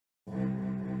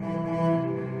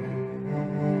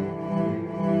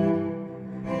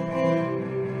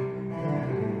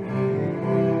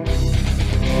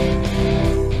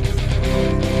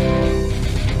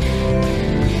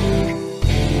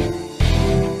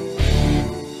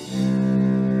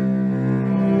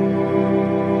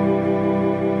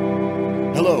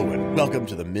Welcome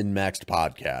to the MNmaxed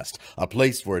podcast, a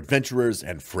place for adventurers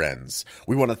and friends.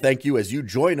 We want to thank you as you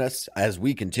join us as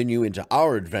we continue into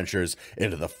our adventures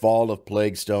into the Fall of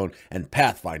Plaguestone and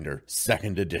Pathfinder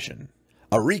Second Edition.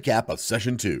 A recap of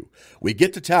Session 2. We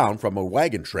get to town from a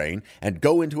wagon train and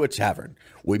go into a tavern.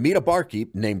 We meet a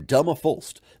barkeep named Delma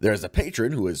Fulst. There is a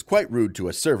patron who is quite rude to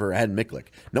a server and Miklik.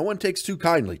 No one takes too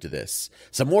kindly to this.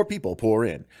 Some more people pour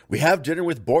in. We have dinner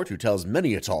with Bort, who tells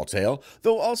many a tall tale,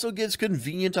 though also gives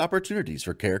convenient opportunities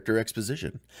for character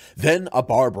exposition. Then a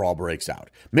bar brawl breaks out.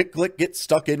 Miklik gets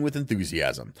stuck in with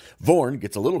enthusiasm. Vorn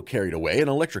gets a little carried away and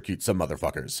electrocutes some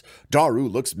motherfuckers. Daru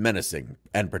looks menacing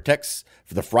and protects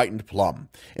the frightened Plum.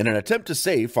 In an attempt to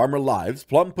save farmer lives,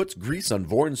 Plum puts grease on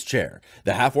Vorn's chair.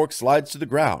 The half-orc slides to the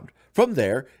ground. From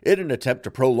there, in an attempt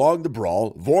to prolong the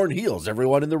brawl, Vorn heals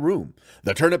everyone in the room.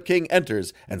 The Turnip King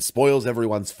enters and spoils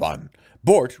everyone's fun.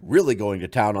 Bort, really going to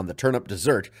town on the turnip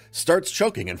dessert, starts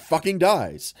choking and fucking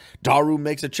dies. Daru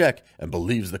makes a check and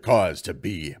believes the cause to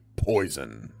be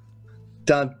poison.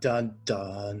 Dun, dun,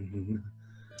 dun.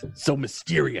 So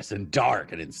mysterious and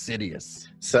dark and insidious.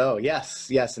 So, yes.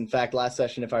 In fact, last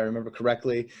session, if I remember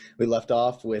correctly, we left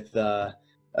off with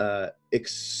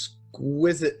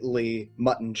exquisitely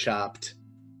mutton-chopped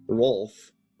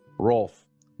Rolf.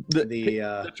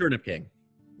 The Turnip King.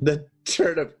 The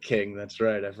Turnip King, that's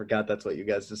right. I forgot that's what you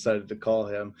guys decided to call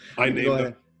him. I named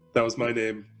it. That was my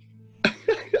name.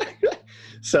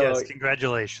 So, yes,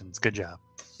 congratulations. Good job.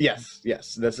 Yes.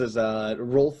 This is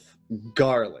Rolf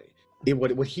Garley.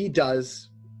 What he does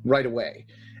right away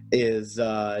is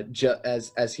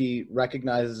as he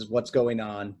recognizes what's going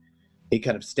on, he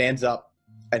kind of stands up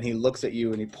and he looks at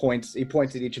you and he points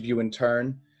at each of you in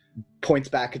turn, points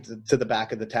back to the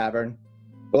back of the tavern.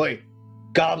 Oi,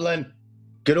 goblin,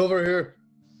 get over here.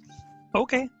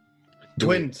 Okay.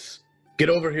 Twins, get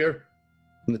over here.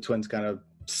 And the twins kind of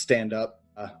stand up.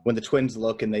 When the twins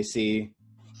look and they see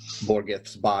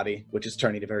Borgith's body, which is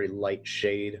turning a very light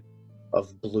shade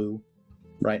of blue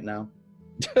right now.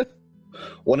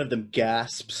 One of them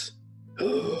gasps.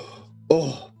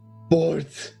 Oh,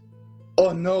 Bort.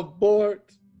 Oh no,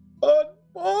 Bort. Oh,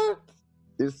 Bort.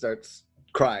 He starts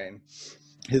crying.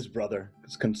 His brother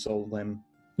has consoled him.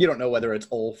 You don't know whether it's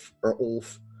Ulf or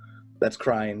Ulf that's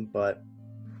crying, but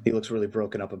he looks really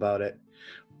broken up about it.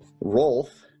 Rolf,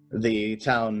 the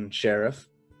town sheriff,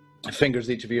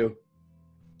 fingers each of you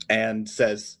and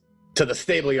says, "To the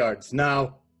stable yards,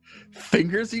 now."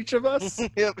 Fingers each of us?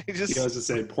 Yep, he was to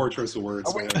say poor choice of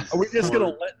words, man. Are we just going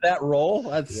to let that roll?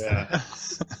 Yeah.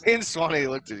 Me and Swanee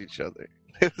looked at each other.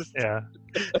 Yeah.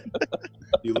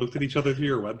 You looked at each other through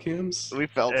your webcams? We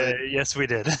felt it. Yes, we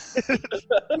did.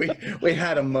 we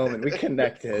had a moment. We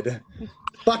connected.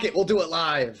 Fuck it, we'll do it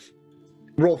live.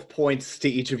 Rolf points to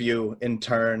each of you in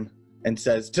turn and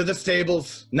says, "To the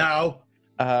stables, now."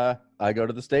 I go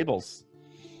to the stables.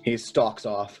 He stalks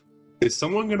off. Is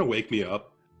someone going to wake me up?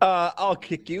 I'll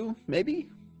kick you, maybe?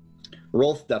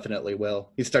 Rolf definitely will.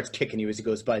 He starts kicking you as he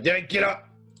goes by. Get up!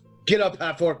 Get up,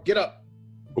 half-orc, get up!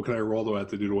 What can I roll do I have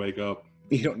to do to wake up?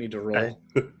 You don't need to roll.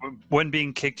 When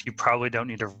being kicked, you probably don't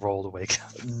need to roll to wake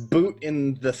up. Boot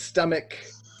in the stomach,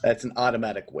 that's an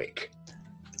automatic wake.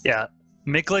 Yeah.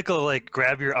 Miklik will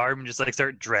grab your arm and just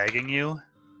start dragging you.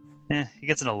 He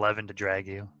gets an 11 to drag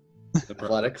you.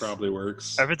 Athletics? Probably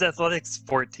works. If it's athletics,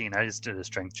 14. I just did a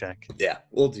strength check. Yeah,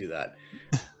 we'll do that.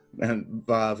 And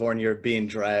Vorn, you're being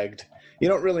dragged. You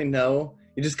don't really know.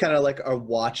 You just kind of are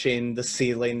watching the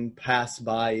ceiling pass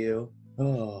by you.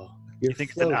 Oh, you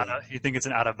think it's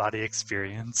an out of body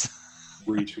experience?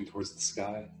 Reaching towards the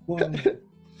sky.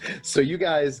 So you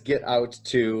guys get out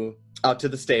to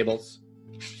the stables.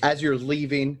 As you're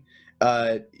leaving,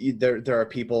 there are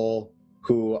people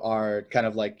who are kind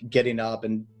of getting up,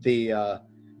 and the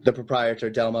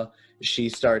proprietor Delma, she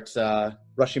starts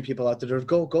rushing people out the door.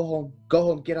 Go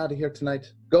home, get out of here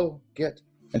tonight.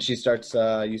 And she starts.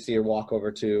 You see her walk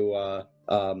over to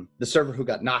the server who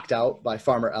got knocked out by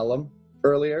Farmer Elam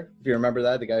earlier. If you remember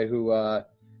that, the guy who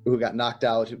got knocked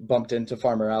out, who bumped into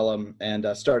Farmer Elam and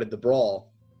started the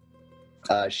brawl.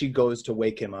 She goes to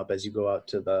wake him up as you go out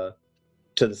to the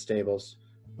stables.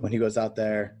 When he goes out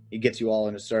there, he gets you all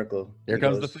in a circle. Here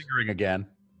comes the fingering again.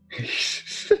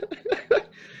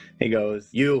 He goes,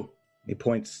 "You." He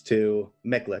points to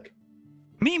Miklik.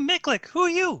 Me, Miklik? Who are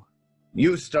you?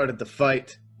 You started the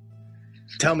fight.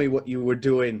 Tell me what you were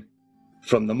doing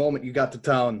from the moment you got to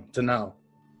town to now.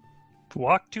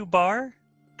 Walk to bar,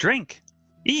 drink,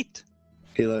 eat.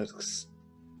 He looks.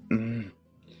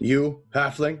 You,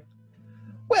 halfling?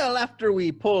 Well, after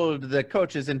we pulled the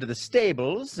coaches into the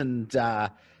stables and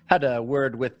had a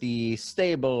word with the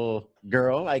stable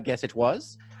girl, I guess it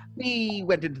was, We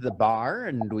went into the bar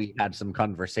and we had some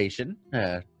conversation.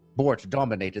 Bort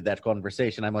dominated that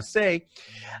conversation, I must say.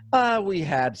 We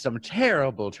had some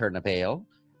terrible turnip ale.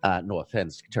 No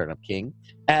offense, Turnip King.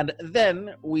 And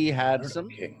then we had some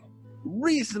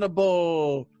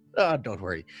reasonable... don't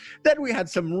worry. Then we had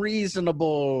some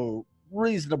reasonable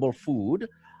food.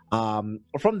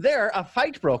 From there, a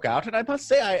fight broke out, and I must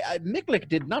say, Miklik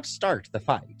did not start the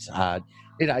fight.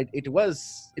 It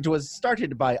was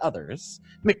started by others.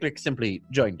 Miklik simply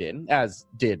joined in, as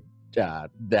did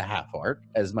the half-orc,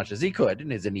 as much as he could in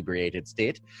his inebriated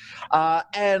state.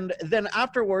 And then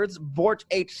afterwards, Bort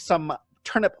ate some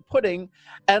turnip pudding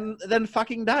and then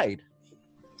fucking died.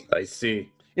 I see.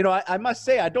 You know, I must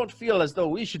say, I don't feel as though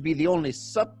we should be the only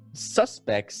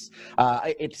suspects.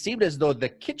 It seemed as though the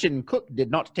kitchen cook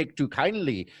did not take too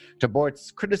kindly to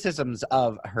Bort's criticisms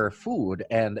of her food,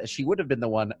 and she would have been the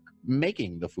one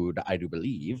making the food, I do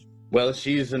believe. Well,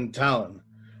 she's in town.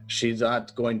 She's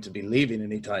not going to be leaving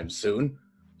anytime soon.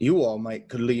 You all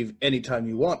could leave anytime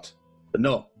you want. But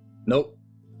nope.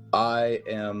 I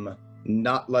am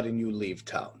not letting you leave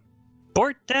town.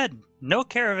 Bort dead. No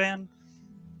caravan.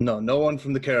 No one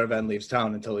from the caravan leaves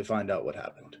town until we find out what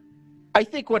happened. I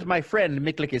think what my friend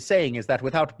Miklik is saying is that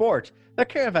without Bort, the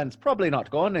caravan's probably not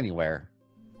going anywhere.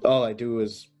 All I do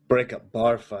is break up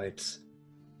bar fights.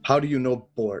 How do you know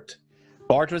Bort?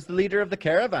 Bort was the leader of the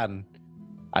caravan.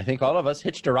 I think all of us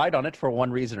hitched a ride on it for one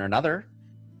reason or another.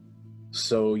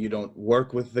 So you don't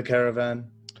work with the caravan?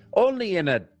 Only in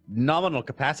a nominal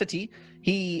capacity.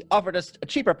 He offered us a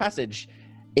cheaper passage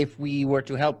if we were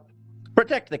to help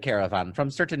protect the caravan from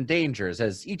certain dangers,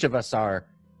 as each of us are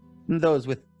those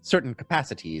with certain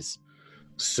capacities.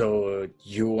 So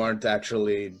you aren't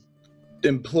actually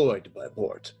employed by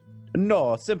Bort?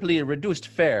 No, simply a reduced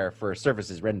fare for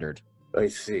services rendered. I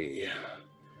see.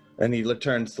 And he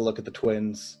turns to look at the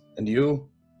twins. And you?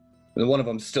 And one of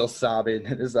them's still sobbing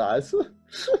in his eyes.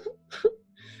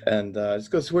 And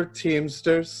just goes, we're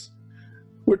teamsters.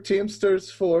 We're teamsters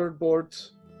for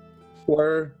Bort.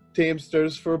 We're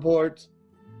teamsters for Bort.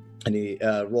 And he,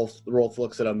 Rolf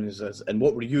looks at him and he says, and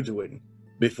what were you doing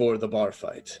before the bar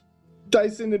fight?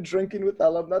 Dicing and drinking with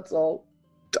Ellum, that's all.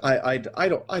 I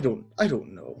don't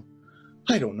know.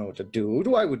 I don't know what to do.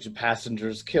 Why would you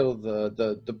passengers kill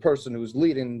the person who's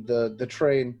leading the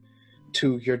train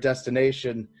to your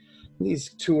destination?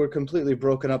 These two are completely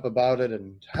broken up about it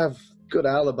and have good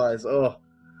alibis. Oh,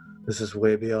 this is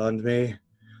way beyond me.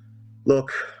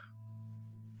 Look,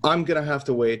 I'm gonna have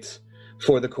to wait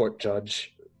for the court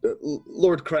judge.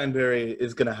 Lord Cranberry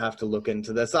is gonna have to look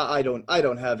into this. I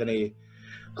don't have any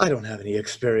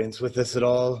experience with this at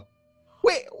all.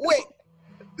 Wait.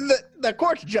 The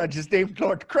court judge is named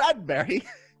Lord Cranberry.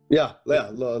 Yeah,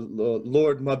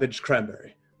 Lord Mubbage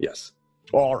Cranberry. Yes.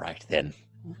 All right, then.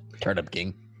 Turnip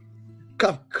King.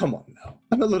 Come on now.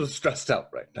 I'm a little stressed out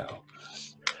right now.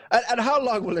 And how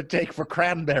long will it take for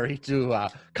Cranberry to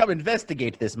come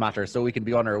investigate this matter so we can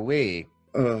be on our way?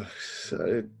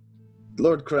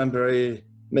 Lord Cranberry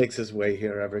makes his way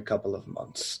here every couple of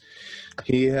months.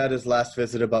 He had his last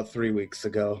visit about 3 weeks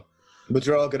ago. But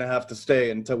you're all going to have to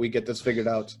stay until we get this figured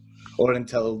out. Or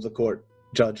until the court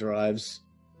judge arrives.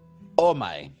 Oh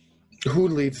my. Who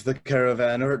leads the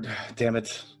caravan? Or, damn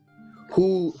it.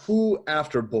 Who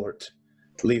after Bort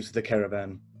leaves the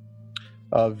caravan?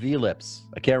 V-Lips.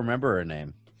 I can't remember her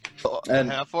name.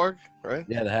 And half-orc, right?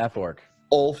 Yeah, the half-orc.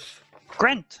 Ulf.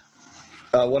 Grant.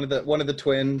 One of the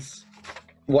twins,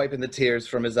 wiping the tears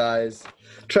from his eyes.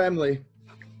 Tramley.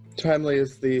 Tramley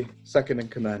is the second in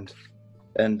command.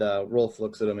 And Rolf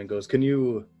looks at him and goes, Can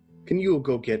you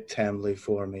go get Tamley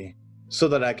for me? So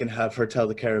that I can have her tell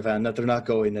the caravan that they're not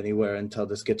going anywhere until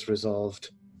this gets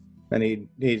resolved. And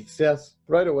he says,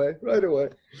 right away.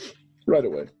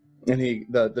 And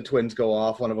the twins go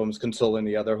off. One of them's consoling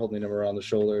the other, holding him around the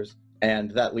shoulders.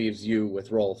 And that leaves you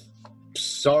with Rolf.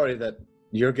 Sorry that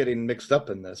you're getting mixed up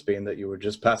in this, being that you were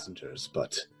just passengers,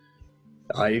 but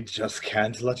I just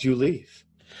can't let you leave.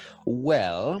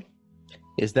 Well,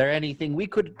 is there anything we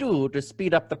could do to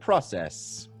speed up the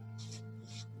process?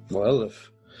 Well,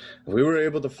 if we were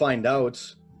able to find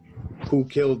out who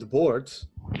killed Bort,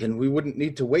 then we wouldn't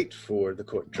need to wait for the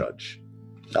court judge.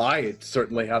 I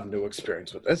certainly have no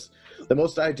experience with this. The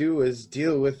most I do is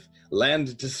deal with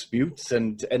land disputes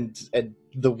and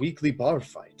the weekly bar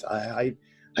fight. I'm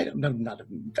not an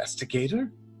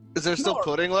investigator. Is there still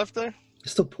pudding left there?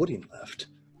 There's still pudding left.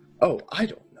 Oh, I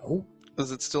don't know.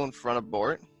 Is it still in front of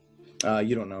Bort?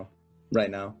 You don't know right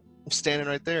now. I'm standing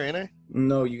right there, ain't I?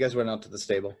 No, you guys went out to the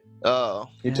stable. Oh.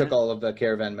 You took all of the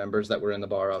caravan members that were in the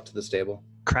bar out to the stable.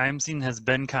 Crime scene has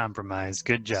been compromised.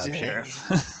 Good job, Yeah.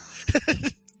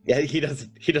 Sheriff. Yeah, he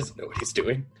doesn't know what he's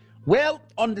doing. Well,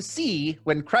 on the sea,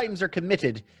 when crimes are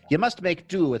committed, you must make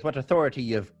do with what authority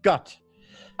you've got.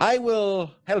 I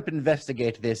will help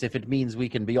investigate this if it means we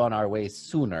can be on our way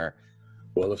sooner.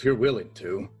 Well, if you're willing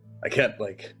to, I can't,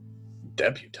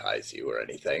 deputize you or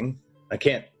anything. I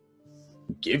can't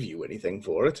give you anything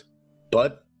for it.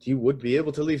 But you would be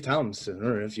able to leave town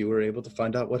sooner if you were able to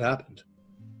find out what happened.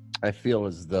 I feel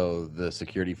as though the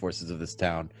security forces of this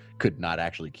town could not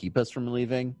actually keep us from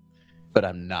leaving, but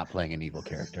I'm not playing an evil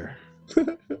character.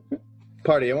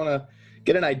 Party, I want to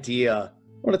get an idea.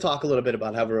 I want to talk a little bit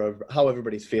about how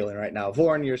everybody's feeling right now.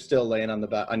 Vorn, you're still laying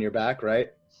on your back, right?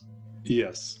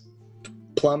 Yes.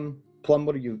 Plum,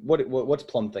 what's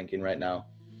Plum thinking right now?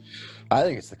 I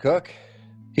think it's the cook.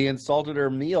 He insulted her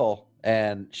meal,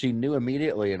 and she knew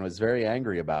immediately and was very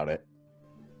angry about it.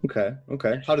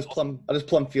 Okay. How does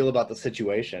Plum feel about the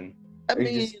situation?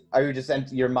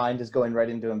 Your mind is going right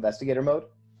into investigator mode?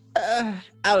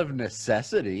 Out of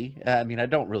necessity. I mean, I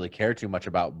don't really care too much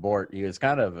about Bort. He is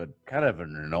kind of an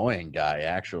annoying guy,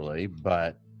 actually,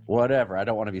 but whatever. I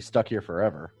don't want to be stuck here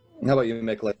forever. How about you,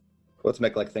 Miklik? What's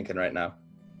Miklik thinking right now?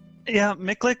 Yeah,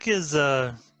 Miklik is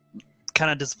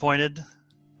kind of disappointed.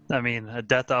 I mean, a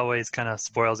death always kind of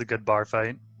spoils a good bar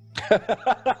fight.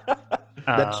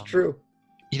 That's true.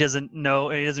 He doesn't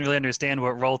really understand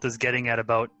what Rolth is getting at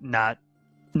about not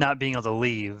being able to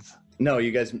leave. No,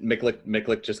 you guys,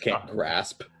 Miklik just can't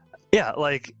grasp. Yeah,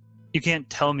 you can't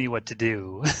tell me what to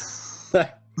do.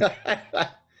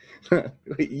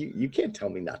 you can't tell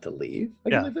me not to leave.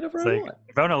 I can leave whenever I want.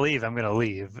 If I want to leave, I'm going to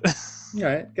leave. All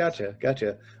right, gotcha.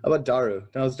 How about Daru?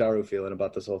 How's Daru feeling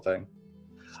about this whole thing?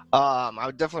 I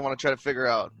would definitely want to try to figure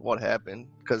out what happened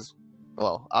because,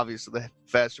 well, obviously the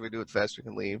faster we do it, the faster we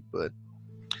can leave. But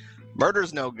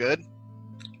murder's no good.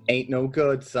 Ain't no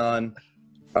good, son.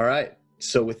 All right.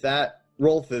 So with that,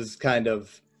 Rolf is kind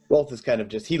of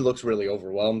just, he looks really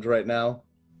overwhelmed right now.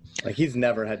 Like he's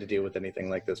never had to deal with anything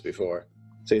like this before.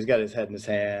 So he's got his head in his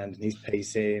hand and he's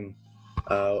pacing.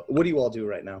 What do you all do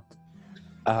right now?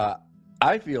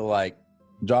 I feel like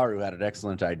Daru had an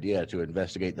excellent idea to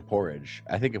investigate the porridge.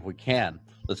 I think if we can,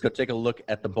 let's go take a look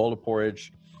at the bowl of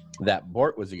porridge that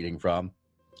Bort was eating from,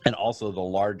 and also the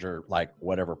larger,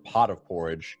 whatever pot of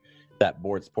porridge that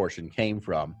Bort's portion came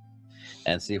from,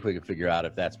 and see if we can figure out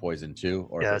if that's poison too.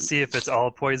 Or see if it's all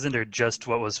poisoned or just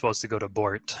what was supposed to go to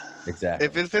Bort. Exactly.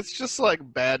 If it's just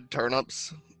bad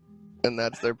turnips and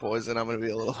that's their poison, I'm going to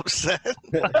be a little upset.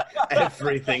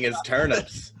 Everything is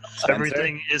turnips. Spencer.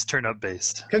 Everything is turnip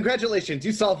based. Congratulations,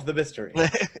 you solved the mystery.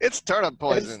 It's turnip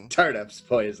poison. It's turnips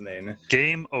poisoning.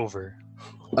 Game over.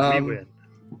 We win.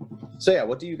 So yeah,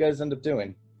 what do you guys end up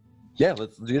doing? Yeah,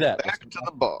 let's do that. Back to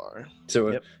the bar.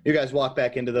 So you guys walk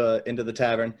back into the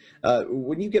tavern.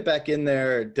 When you get back in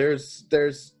there,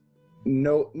 there's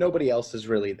nobody else is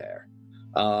really there.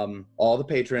 All the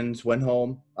patrons went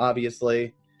home,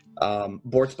 obviously.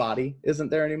 Bort's body isn't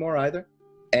there anymore either,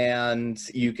 and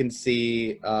you can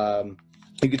see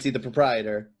the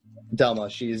proprietor, Delma.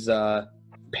 She's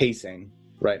pacing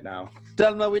right now.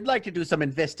 Delma, we'd like to do some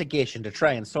investigation to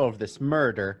try and solve this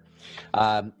murder.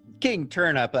 King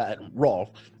Turnip,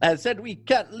 Rolf, has said we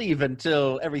can't leave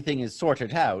until everything is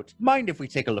sorted out. Mind if we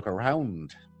take a look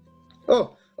around?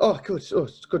 Oh, good. Oh,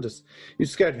 goodness. You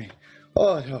scared me.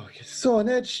 Oh, no. You're so on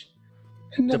edge.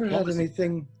 I've never had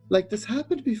anything like this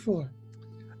happened before.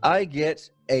 I get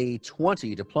a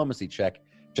 20 diplomacy check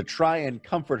to try and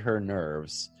comfort her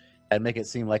nerves and make it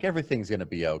seem like everything's going to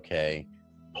be okay.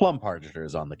 Plum Pargeter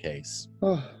is on the case.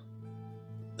 Oh,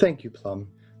 thank you, Plum.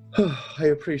 I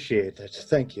appreciate it.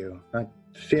 Thank you. I'm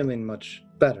feeling much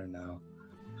better now.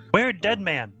 Where, dead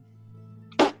man?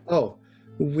 Oh,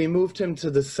 we moved him to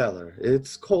the cellar.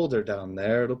 It's colder down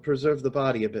there. It'll preserve the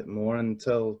body a bit more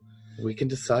until we can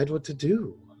decide what to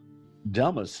do.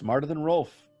 Delma's smarter than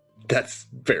Rolf. That's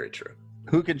very true.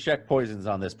 Who can check poisons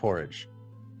on this porridge?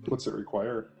 What's it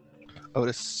require? I would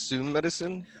assume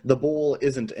medicine. The bowl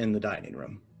isn't in the dining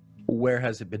room. Where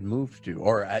has it been moved to?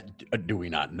 Or do we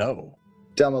not know?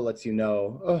 Delma lets you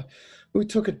know. We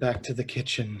took it back to the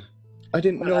kitchen. I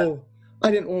didn't know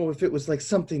if it was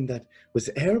something that was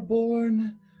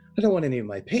airborne. I don't want any of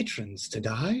my patrons to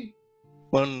die.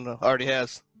 One already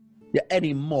has. Yeah,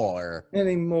 any more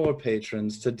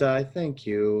patrons to die? Thank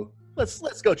you.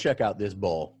 Let's go check out this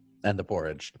bowl and the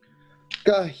porridge.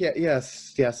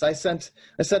 Yes. I sent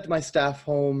my staff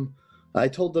home. I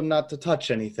told them not to touch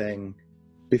anything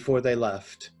before they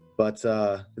left. But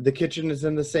the kitchen is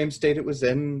in the same state it was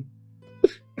in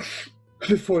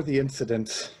before the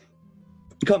incident.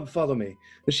 Come, follow me.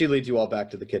 She leads you all back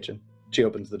to the kitchen. She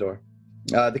opens the door.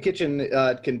 The kitchen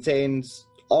contains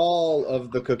all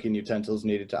of the cooking utensils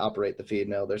needed to operate the feed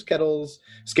mill. There's kettles,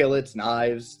 skillets,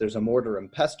 knives. There's a mortar and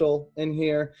pestle in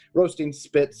here, roasting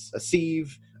spits, a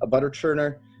sieve, a butter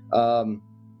churner.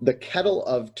 The kettle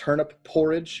of turnip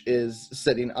porridge is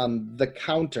sitting on the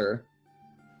counter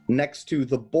next to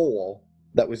the bowl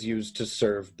that was used to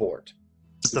serve Bort.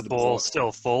 Is the bowl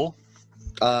still full?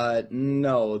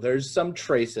 No, there's some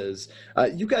traces.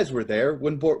 You guys were there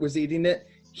when Bort was eating it.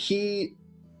 He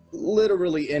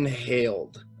literally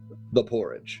inhaled the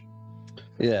porridge.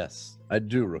 Yes, I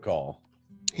do recall.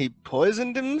 He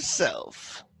poisoned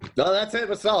himself. No, that's it.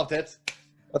 We're solved it.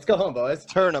 Let's go home, boys.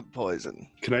 Turnip poison.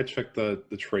 Can I check the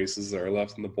traces that are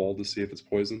left in the bowl to see if it's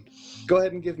poisoned? Go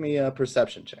ahead and give me a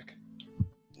perception check.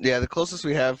 Yeah, the closest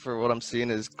we have for what I'm seeing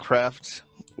is craft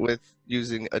with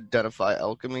using identify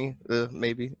alchemy,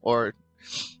 maybe, or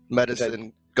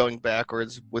medicine going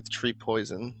backwards with tree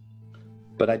poison.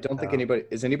 But I don't think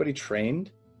anybody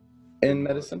trained in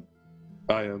medicine?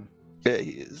 I am. Yeah,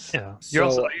 he is. Yeah.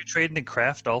 So- Are you trading in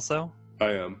craft also?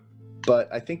 I am. But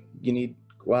I think you need,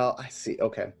 well, I see.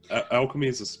 Okay. Alchemy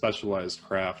is a specialized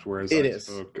craft, whereas It I is.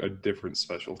 took a different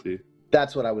specialty.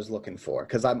 That's what I was looking for,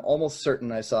 because I'm almost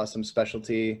certain I saw some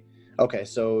specialty. Okay,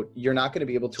 so you're not going to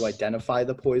be able to identify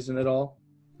the poison at all?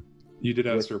 You did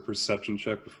ask for a perception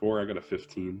check before. I got a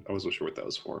 15. I wasn't sure what that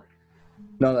was for.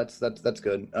 No, that's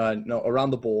good. No, around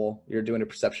the bowl, you're doing a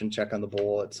perception check on the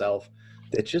bowl itself.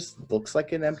 It just looks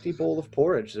like an empty bowl of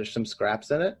porridge. There's some scraps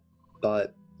in it,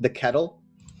 but the kettle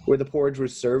where the porridge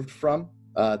was served from,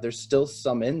 there's still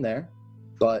some in there,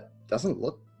 but doesn't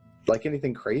look like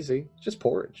anything crazy. It's just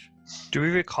porridge. Do we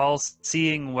recall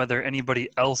seeing whether anybody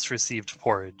else received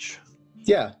porridge?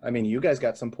 Yeah, I mean, you guys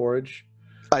got some porridge.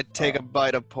 I'd take a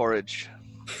bite of porridge.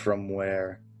 From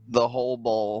where? The whole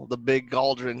bowl, the big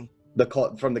cauldron.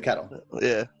 From the kettle.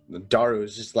 Yeah.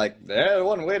 Daru's just like,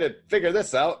 one way to figure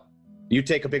this out. You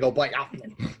take a big old bite.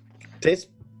 Tastes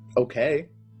okay.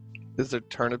 Is there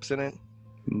turnips in it?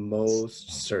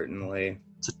 Most certainly.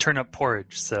 It's a turnip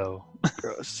porridge, so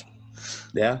Gross.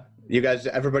 Yeah. You guys,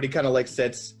 everybody kind of like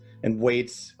sits and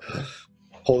waits,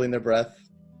 holding their breath,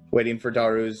 waiting for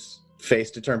Daru's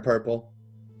face to turn purple.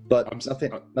 But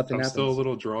nothing I'm happens. still a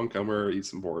little drunk. I'm gonna eat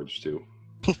some porridge too.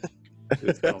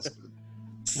 It smells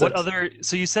good. what other?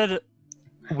 So you said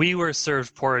we were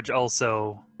served porridge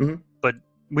also, Mhm. but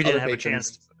we didn't Other have a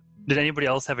patrons. chance. Did anybody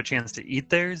else have a chance to eat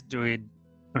theirs? Did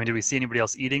we see anybody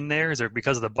else eating theirs, or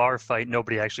because of the bar fight,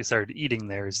 nobody actually started eating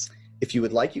theirs? If you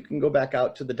would like, you can go back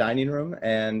out to the dining room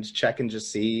and check and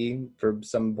just see for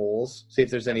some bowls. See if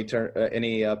there's any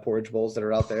porridge bowls that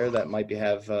are out there that might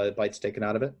have bites taken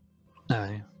out of it.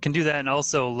 Can do that, and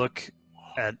also look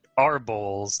at our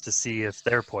bowls to see if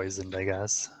they're poisoned, I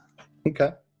guess.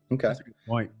 Okay. That's a good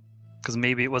point. Because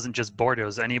maybe it wasn't just Bort, it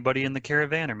was anybody in the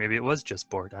caravan, or maybe it was just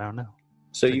Bort. I don't know.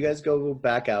 So you guys go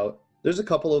back out. There's a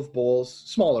couple of bowls,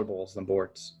 smaller bowls than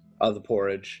Bort's, of the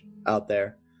porridge out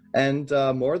there. And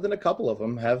more than a couple of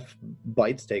them have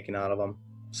bites taken out of them.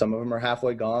 Some of them are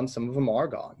halfway gone. Some of them are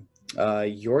gone.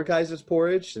 Your guys'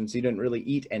 porridge, since you didn't really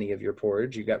eat any of your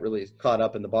porridge, you got really caught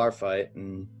up in the bar fight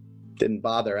and didn't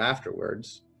bother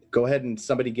afterwards. Go ahead and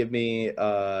somebody give me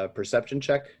a perception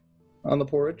check on the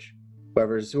porridge.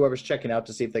 Whoever's checking out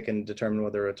to see if they can determine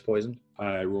whether it's poisoned.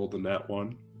 I rolled a nat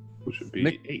 1, which would be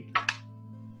Nick- 8.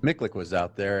 Miklik was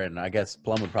out there, and I guess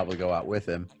Plum would probably go out with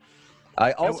him.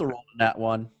 I also rolled a nat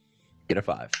 1, get a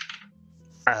 5.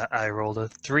 I rolled a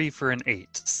 3 for an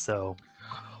 8, so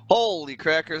Holy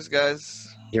crackers, guys.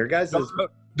 Your guys'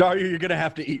 Dario, you're gonna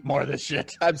have to eat more of this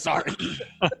shit. I'm sorry.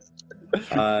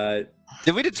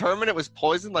 Did we determine it was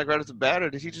poison like right off the bat, or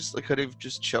did he just could have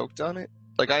just choked on it?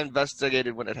 Like I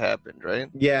investigated when it happened, right?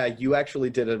 Yeah, you actually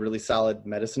did a really solid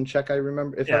medicine check, I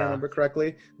remember, if I Yeah. remember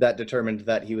correctly, that determined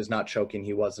that he was not choking.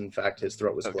 He was, in fact, his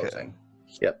throat was Okay. closing.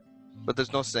 Yep. But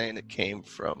there's no saying it came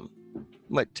from.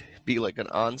 Might be like an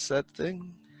onset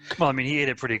thing. well, I mean, he ate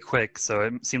it pretty quick, so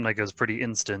it seemed like it was pretty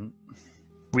instant.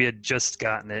 We had just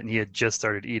gotten it, and he had just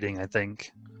started eating, I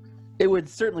think. It would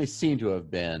certainly seem to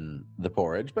have been the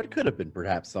porridge, but it could have been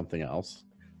perhaps something else.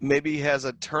 Maybe he has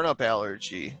a turnip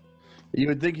allergy. You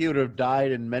would think he would have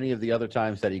died in many of the other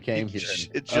times that he came here.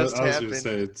 It I just was going happened. to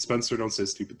say, Spencer, don't say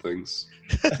stupid things.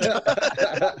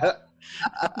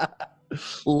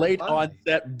 Late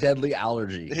onset deadly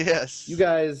allergy. Yes. You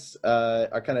guys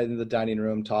are kind of in the dining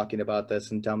room talking about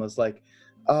this, and Delma's like,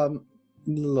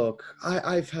 look,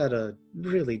 I've had a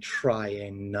really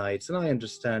trying night, and I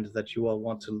understand that you all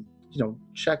want to,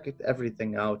 check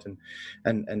everything out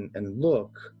and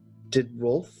look. Did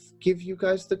Rolf give you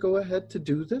guys the go-ahead to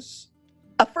do this?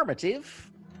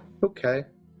 Affirmative. Okay.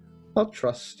 I'll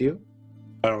trust you.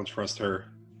 I don't trust her.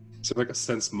 Is there like a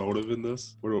sense motive in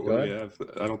this? What do we have?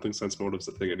 I don't think sense motive's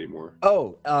a thing anymore.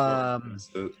 Oh,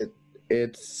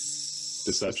 it's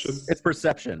Deception? it's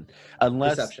perception.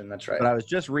 Unless Perception, that's right. But I was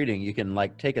just reading, you can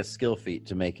like take a skill feat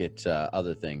to make it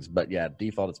other things. But yeah,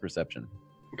 default it's perception.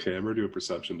 Okay, I'm gonna do a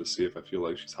perception to see if I feel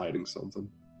like she's hiding something.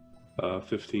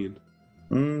 15.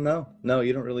 No,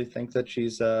 you don't really think that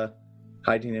she's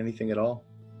hiding anything at all.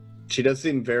 She does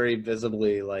seem very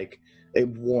visibly like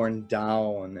worn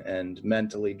down and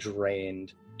mentally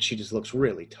drained. She just looks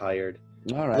really tired.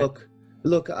 All right.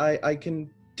 Look, I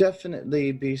can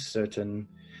definitely be certain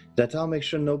that I'll make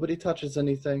sure nobody touches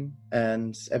anything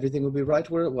and everything will be right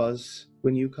where it was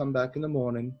when you come back in the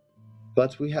morning.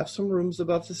 But we have some rooms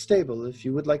above the stable if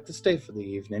you would like to stay for the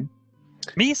evening.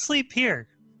 Me sleep here.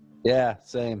 Yeah,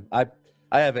 same. I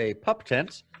have a pup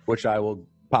tent, which I will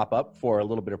pop up for a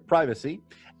little bit of privacy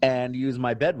and use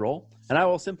my bedroll, and I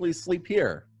will simply sleep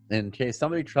here in case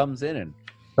somebody comes in and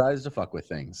tries to fuck with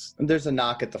things. And there's a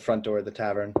knock at the front door of the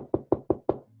tavern.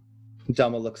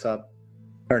 Delma looks up.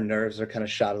 Her nerves are kind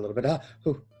of shot a little bit.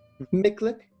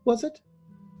 Miklik, was it?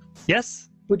 Yes?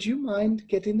 Would you mind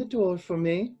getting the door for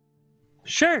me?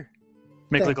 Sure.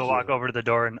 Thank Miklik will walk you. over to the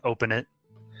door and open it.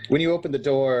 When you open the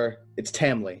door, it's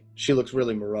Tamley. She looks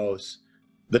really morose.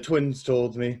 The twins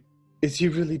told me. Is he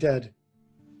really dead?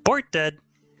 Bort dead.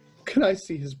 Can I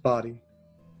see his body?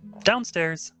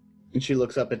 Downstairs. And she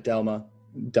looks up at Delma.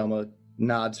 Delma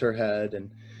nods her head and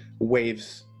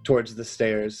waves towards the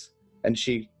stairs. And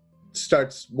she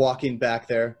starts walking back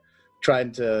there,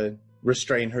 trying to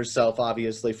restrain herself,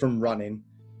 obviously, from running.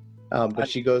 But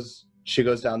she goes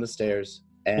down the stairs.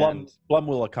 And Plum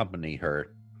will accompany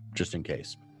her, just in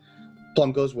case.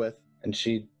 Plum goes with, and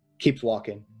she keeps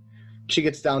walking. She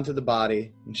gets down to the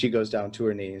body, and she goes down to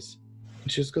her knees.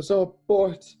 And she just goes, "Oh,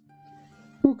 Bort,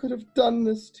 who could have done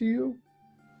this to you?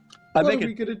 What are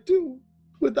we going to do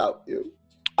without you?"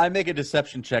 I make a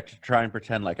deception check to try and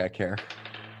pretend like I care.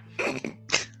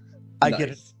 I get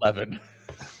an 11.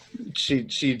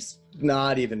 She's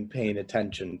not even paying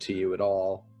attention to you at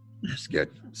all. That's good.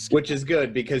 Which is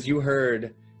good, because you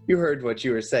heard what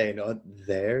you were saying. Oh,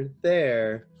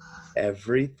 there.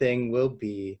 Everything will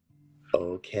be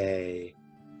okay.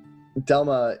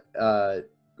 Delma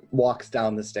walks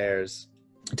down the stairs.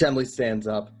 Temley stands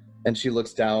up, and she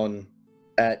looks down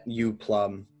at you,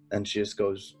 Plum, and she just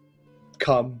goes,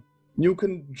 "Come, you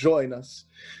can join us.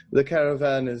 The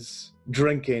caravan is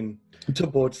drinking to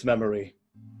Bort's memory.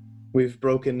 We've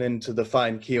broken into the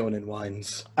fine Keonan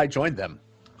wines." I joined them.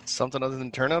 Something other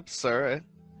than turnips? All right.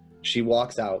 She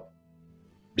walks out.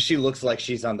 She looks like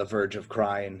she's on the verge of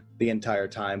crying the entire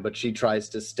time, but she tries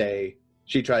to stay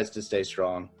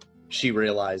strong. She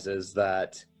realizes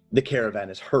that the caravan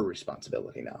is her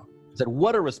responsibility now. I said,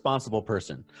 what a responsible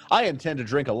person. I intend to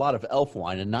drink a lot of elf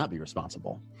wine and not be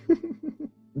responsible.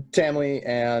 Tamley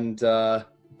and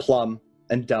Plum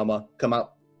and Delma come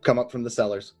up from the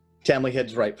cellars. Tamley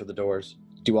heads right for the doors.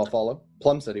 Do you all follow?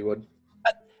 Plum said he would.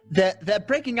 They're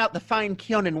breaking out the fine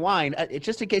Keonan wine.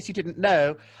 Just in case you didn't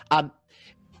know,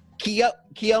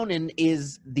 Keonan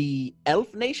is the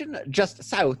elf nation just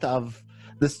south of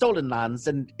the Stolen Lands,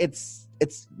 and it's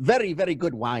very, very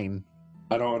good wine.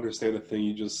 I don't understand a thing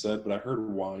you just said, but I heard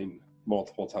wine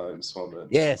multiple times. So I'm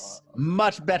Yes,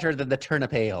 much better than the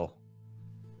turnip ale.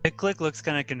 Miklik looks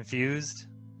kind of confused.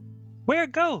 Where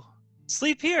go?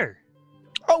 Sleep here.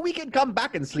 Oh, we can come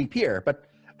back and sleep here, but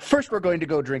first we're going to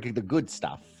go drinking the good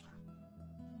stuff.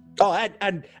 Oh,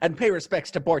 and pay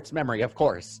respects to Bort's memory, of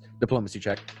course. Diplomacy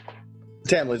check.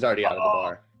 Tamley's already out of the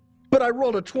bar. But I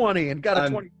rolled a 20 and got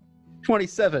a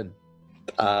 27.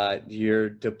 Your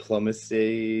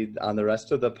diplomacy on the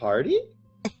rest of the party?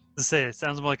 To say it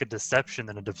sounds more like a deception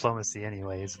than a diplomacy,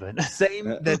 anyways. But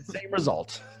Same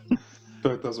result.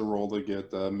 That does a roll to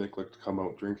get Miklik to come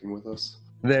out drinking with us.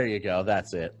 There you go.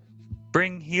 That's it.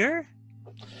 bring here.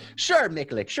 Sure,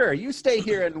 Miklik, sure. You stay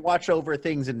here and watch over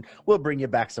things, and we'll bring you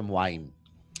back some wine.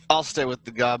 I'll stay with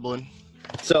the goblin.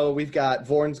 So we've got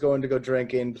Vorn's going to go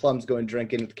drinking, Plum's going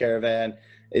drinking at the caravan.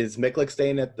 Is Miklik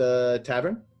staying at the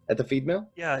tavern, at the feed mill?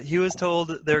 Yeah, he was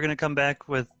told they were going to come back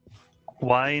with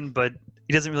wine, but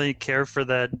he doesn't really care for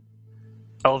that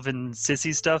elven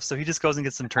sissy stuff, so he just goes and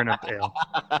gets some turnip ale.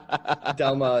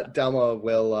 Delma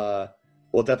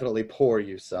will definitely pour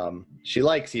you some. She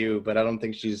likes you, but I don't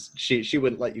think she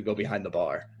wouldn't let you go behind the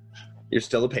bar. You're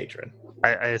still a patron.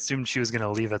 I assumed she was going to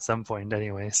leave at some point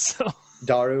anyway, so...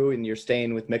 Daru, and you're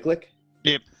staying with Miklik?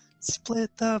 Yep.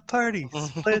 Split the party.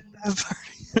 Split the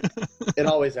party. It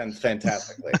always ends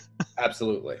fantastically.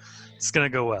 Absolutely. It's going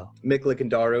to go well. Miklik and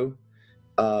Daru,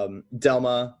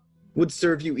 Delma would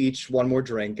serve you each one more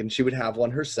drink, and she would have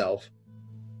one herself.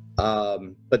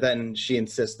 But then she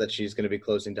insists that she's going to be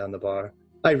closing down the bar.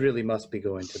 I really must be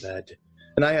going to bed.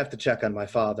 And I have to check on my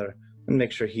father and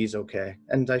make sure he's okay.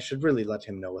 And I should really let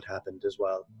him know what happened as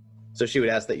well. So she would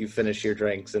ask that you finish your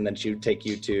drinks, and then she would take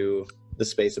you to the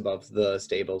space above the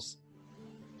stables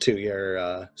to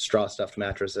your straw-stuffed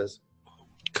mattresses.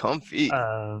 Comfy.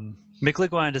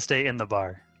 Miklik wanted to stay in the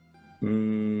bar.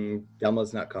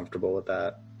 Delma's not comfortable with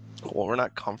that. Well, we're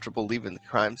not comfortable leaving the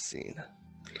crime scene.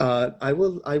 I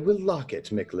will lock it,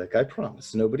 Miklik. I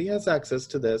promise. Nobody has access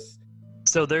to this.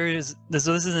 So this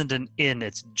isn't an inn,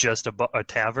 it's just a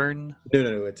tavern?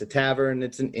 No. It's a tavern.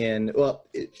 It's an inn. Well,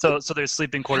 so there's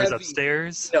sleeping quarters heavy,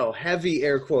 upstairs? No, heavy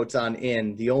air quotes on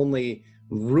inn. The only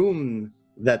room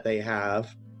that they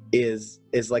have is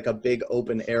like a big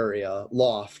open area,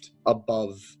 loft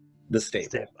above the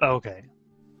stable. Okay.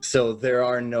 So there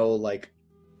are no like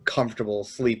comfortable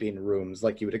sleeping rooms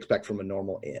like you would expect from a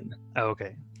normal inn.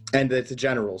 Okay. And it's a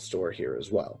general store here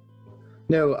as well.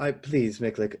 No, please,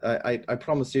 Miklik, I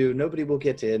promise you, nobody will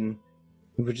get in.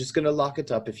 We're just going to lock it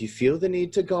up. If you feel the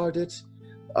need to guard it,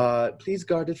 please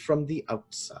guard it from the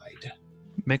outside.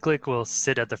 Miklik will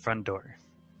sit at the front door.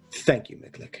 Thank you,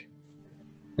 Miklik.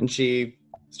 And she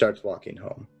starts walking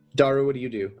home. Daru, what do you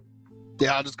do?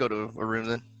 Yeah, I'll just go to a room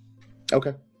then.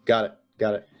 Okay, got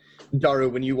it. Daru,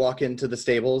 when you walk into the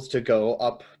stables to go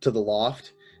up to the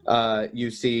loft,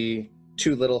 you see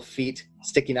two little feet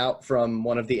sticking out from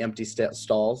one of the empty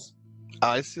stalls.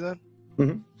 I see that.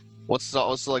 Mm-hmm. What's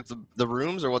like the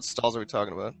rooms, or what stalls are we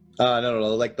talking about? No,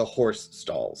 like the horse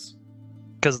stalls.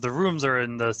 Because the rooms are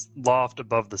in the loft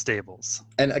above the stables.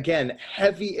 And again,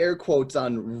 heavy air quotes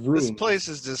on rooms. This place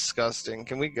is disgusting.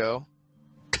 Can we go?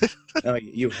 No,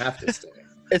 you have to stay.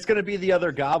 It's going to be the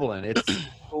other goblin. It's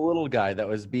the little guy that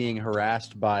was being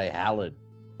harassed by Halid.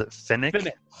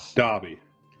 Finnick? Dobby.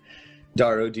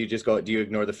 Daru, do you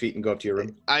ignore the feet and go up to your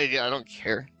room? I don't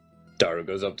care. Daru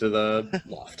goes up to the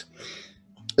loft.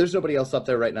 There's nobody else up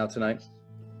there right now tonight.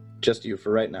 Just you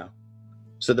for right now.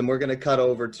 So then we're going to cut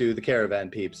over to the caravan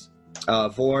peeps.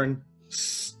 Vorn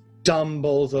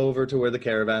stumbles over to where the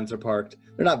caravans are parked.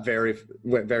 They're not very,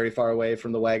 very far away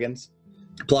from the wagons.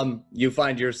 Plum, you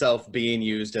find yourself being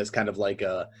used as kind of like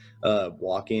a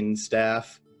walking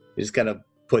staff. He just kind of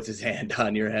puts his hand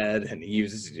on your head and he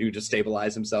uses you to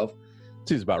stabilize himself.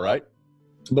 Seems about right.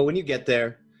 But when you get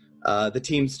there, the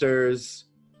Teamsters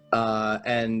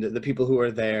and the people who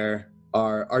are there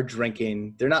are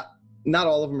drinking. They're not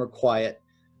all of them are quiet.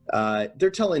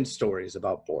 They're telling stories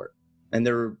about Bort, and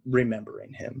they're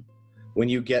remembering him. When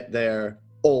you get there,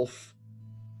 Ulf,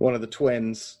 one of the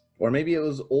twins, or maybe it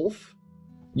was Ulf,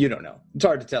 you don't know. It's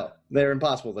hard to tell. They're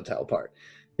impossible to tell apart.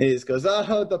 He just goes,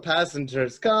 "Oh, the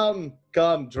passengers, come,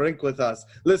 drink with us.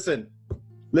 Listen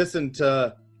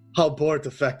to how Bort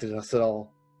affected us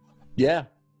all." Yeah,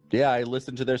 I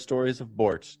listened to their stories of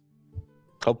Bort.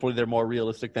 Hopefully they're more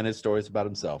realistic than his stories about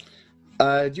himself.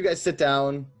 You guys sit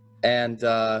down, and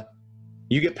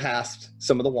you get past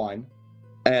some of the wine.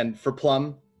 And for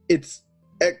Plum, it's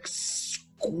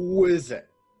exquisite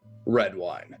red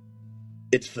wine.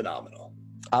 It's phenomenal.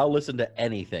 I'll listen to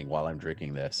anything while I'm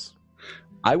drinking this.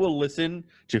 I will listen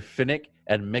to Finnick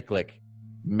and Miklik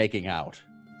making out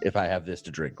if I have this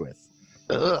to drink with.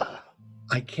 Ugh.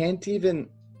 I can't even...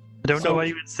 I don't know why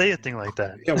you would say a thing like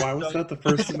that. Yeah, why was that the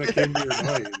first thing that came to your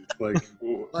mind?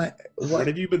 Like, what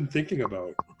have you been thinking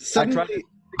about? I tried to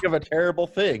think of a terrible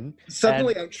thing.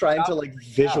 Suddenly I'm trying to like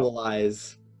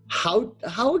visualize how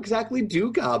exactly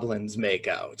do goblins make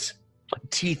out?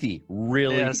 Teethy,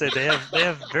 really. Yeah, so they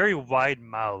have very wide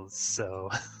mouths, so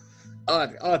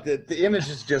the image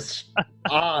is just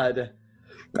odd.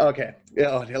 Okay.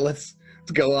 Yeah, let's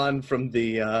go on from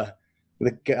the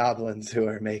goblins who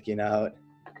are making out.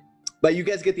 But you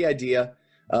guys get the idea.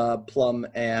 Plum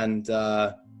and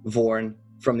Vorn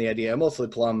from the idea. Mostly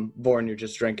Plum. Vorn, you're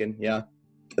just drinking, yeah.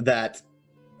 That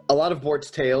a lot of Bort's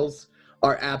tales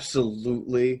are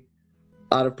absolutely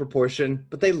out of proportion,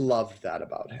 but they loved that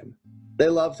about him. They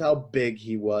loved how big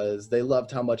he was. They loved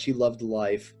how much he loved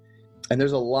life. And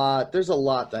there's a lot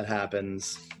that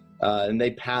happens. And they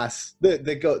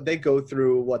go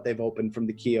through what they've opened from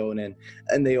the Keonan,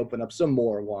 and they open up some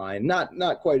more wine.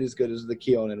 Not quite as good as the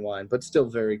Keonan wine, but still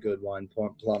very good wine,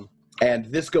 Plum. And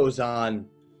this goes on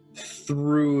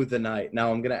through the night.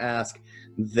 Now I'm going to ask,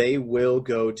 they will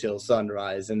go till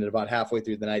sunrise, and about halfway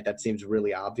through the night, that seems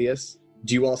really obvious.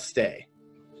 Do you all stay?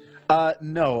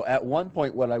 No. At one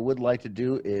point, what I would like to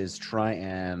do is try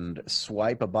and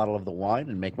swipe a bottle of the wine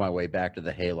and make my way back to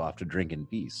the hayloft to drink in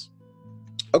peace.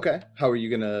 Okay. How are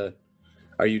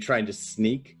you trying to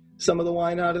sneak some of the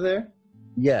wine out of there?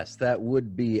 Yes, that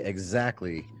would be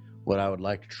exactly what I would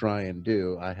like to try and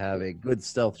do. I have a good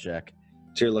stealth check.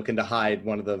 So you're looking to hide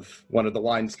one of the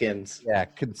wine skins. Yeah,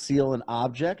 conceal an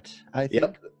object, I think.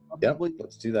 Yep. Probably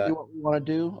Let's do that. what we want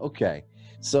to do. Okay.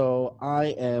 So I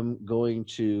am going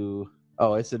to...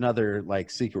 Oh, it's another,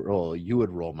 like, secret roll. You would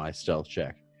roll my stealth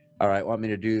check. All right, want me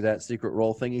to do that secret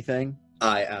roll thingy thing?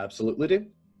 I absolutely do.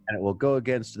 And it will go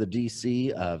against the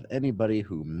DC of anybody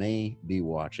who may be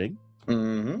watching.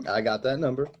 I got that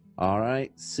number. All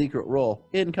right, secret roll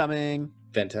incoming.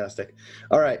 Fantastic.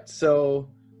 All right, so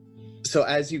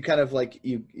as you kind of like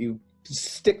you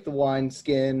stick the wine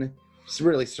skin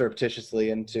really surreptitiously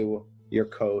into your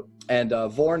coat, and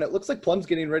Vorn, it looks like Plum's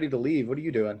getting ready to leave. What are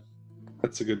you doing?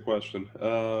 That's a good question.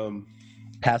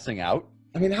 Passing out.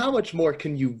 I mean, how much more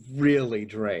can you really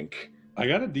drink? I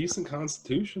got a decent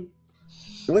constitution.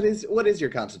 What is your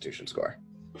constitution score?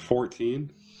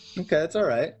 14. Okay, that's all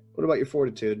right. What about your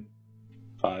fortitude?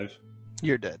 5.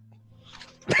 You're dead.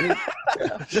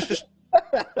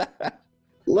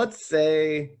 Let's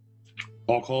say...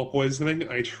 Alcohol poisoning,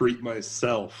 I treat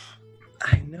myself.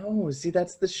 I know. See,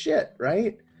 that's the shit,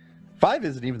 right? 5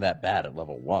 isn't even that bad at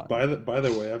level 1. By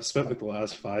the way, I've spent like the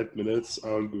last 5 minutes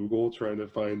on Google trying to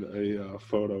find a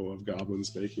photo of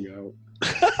goblins making out.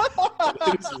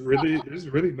 There's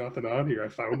really nothing on here. I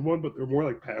found one, but they're more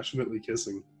like passionately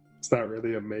kissing. It's not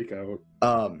really a makeout.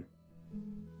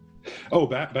 Oh,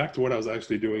 back to what I was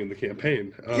actually doing in the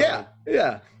campaign. Yeah.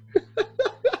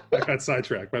 I got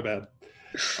sidetracked. My bad.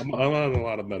 I'm on a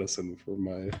lot of medicine for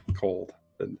my cold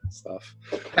and stuff.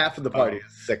 Half of the party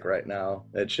is sick right now.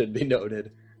 It should be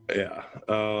noted. Yeah.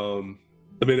 I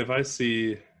mean, if I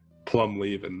see Plum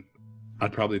leaving,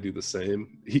 I'd probably do the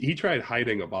same. He tried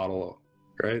hiding a bottle,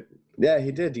 right? Yeah,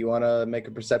 he did. Do you want to make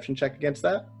a perception check against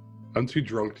that? I'm too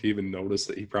drunk to even notice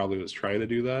that he probably was trying to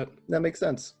do that. That makes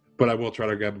sense. But I will try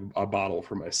to grab a bottle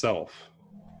for myself.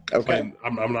 Okay. And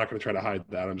I'm not going to try to hide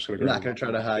that. I'm just going to You're not going to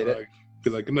try to hide it. Be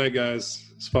like, good night,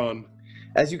 guys. It's fun.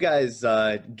 As you guys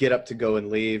get up to go and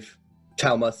leave,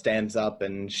 Talma stands up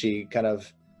and she kind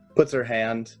of puts her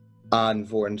hand on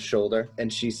Vorn's shoulder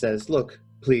and she says, look,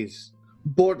 please,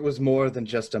 Bort was more than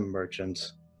just a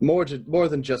merchant. More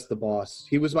than just the boss.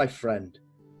 He was my friend.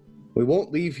 We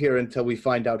won't leave here until we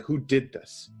find out who did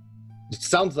this. It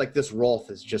sounds like this Rolf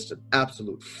is just an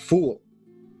absolute fool.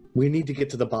 We need to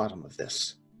get to the bottom of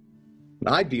this. And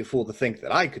I'd be a fool to think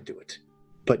that I could do it.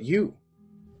 But you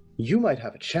might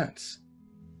have a chance.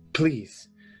 Please,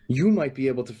 you might be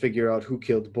able to figure out who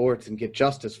killed Bort and get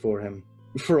justice for him.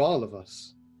 For all of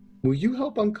us. Will you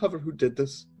help uncover who did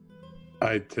this?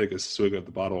 I take a swig of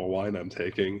the bottle of wine I'm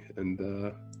taking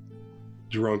and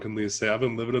drunkenly say, I've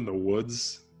been living in the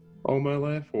woods all my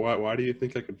life. Why do you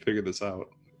think I could figure this out?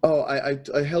 Oh,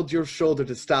 I held your shoulder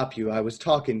to stop you. I was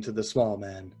talking to the small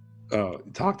man. Oh,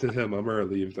 talk to him. I'm gonna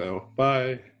leave now.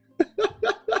 Bye.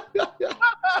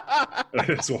 I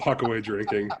just walk away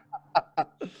drinking.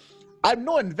 I'm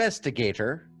no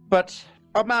investigator, but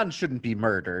a man shouldn't be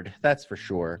murdered, that's for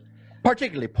sure.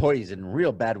 Particularly poison,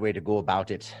 real bad way to go about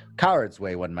it. Coward's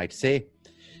way, one might say.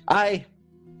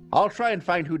 I'll try and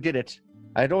find who did it.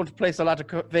 I don't place a lot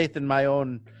of faith in my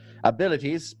own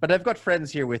abilities, but I've got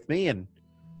friends here with me, and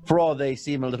for all they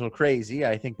seem a little crazy,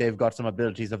 I think they've got some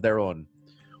abilities of their own.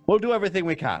 We'll do everything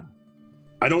we can.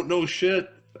 I don't know shit,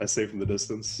 I say from the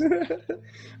distance.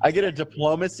 I get a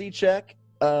diplomacy check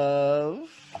of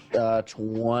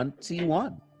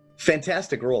 21.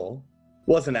 Fantastic roll.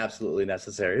 Wasn't absolutely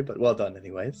necessary, but well done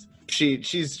anyways.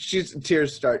 She's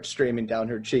tears start streaming down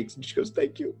her cheeks, and she goes,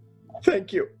 "Thank you.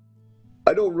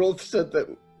 I know Rolf said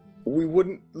that we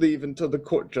wouldn't leave until the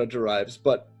court judge arrives,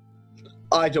 but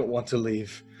I don't want to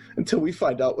leave until we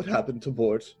find out what happened to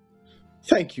Bort.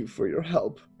 Thank you for your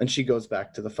help." And she goes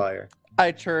back to the fire.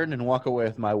 I turn and walk away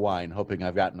with my wine, hoping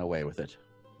I've gotten away with it.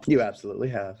 You absolutely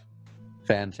have.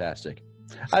 Fantastic.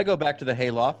 I go back to the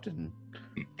hayloft and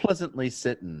pleasantly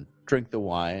sit and drink the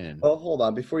wine. And Oh, hold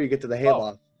on. Before you get to the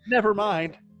hayloft. never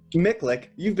mind. Miklik,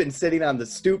 you've been sitting on the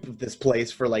stoop of this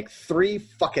place for like 3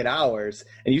 fucking hours,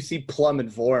 and you see Plum and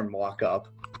Vorm walk up.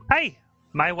 Hi,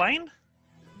 my wine?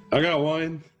 I got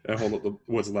wine. I hold up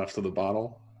what's left of the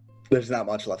bottle. There's not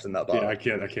much left in that bottle. Yeah, I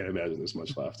can't imagine there's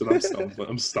much left. And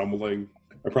I'm stumbling.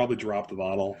 I probably dropped the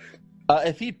bottle.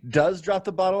 If he does drop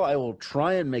the bottle, I will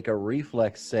try and make a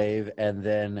reflex save and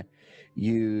then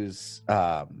use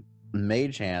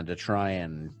Mage Hand to try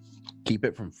and keep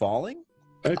it from falling.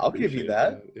 I'll give you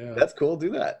that. Yeah. That's cool.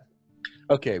 Do that.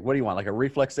 Okay, what do you want? Like a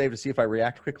reflex save to see if I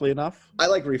react quickly enough? I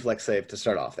like reflex save to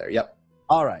start off there. Yep.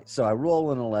 All right, so I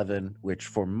roll an 11, which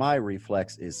for my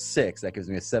reflex is 6. That gives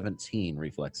me a 17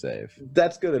 reflex save.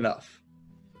 That's good enough.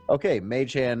 Okay,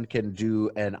 Mage Hand can do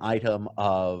an item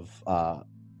of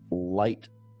light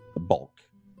bulk.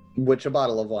 Which a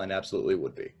bottle of wine absolutely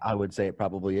would be. I would say it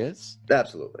probably is.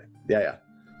 Absolutely. Yeah.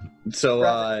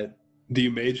 So, Do you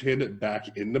mage hand it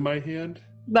back into my hand?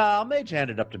 No, I'll mage hand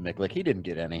it up to Miklik. He didn't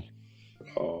get any.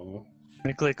 Oh.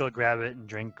 Miklik will grab it and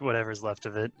drink whatever's left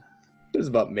of it. there's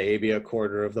about maybe a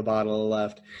quarter of the bottle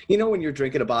left. You know when you're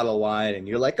drinking a bottle of wine and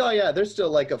you're like, oh yeah, there's still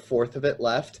like a fourth of it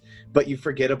left, but you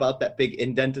forget about that big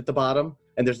indent at the bottom,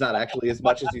 and there's not actually as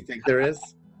much as you think there is?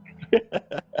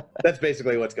 That's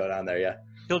basically what's going on there, yeah.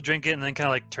 He'll drink it and then kind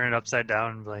of like turn it upside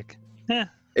down and be like,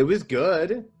 It was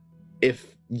good,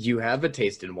 if you haven't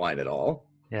tasted wine at all.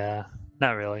 yeah,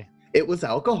 not really. It was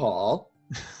alcohol.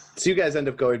 So you guys end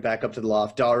up going back up to the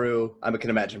loft. Daru, I can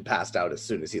imagine, passed out as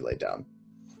soon as he laid down.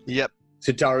 Yep.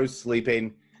 So Daru's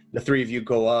sleeping. The three of you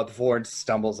go up. Ford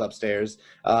stumbles upstairs.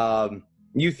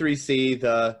 You three see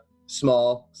the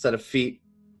small set of feet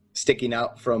sticking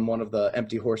out from one of the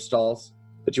empty horse stalls.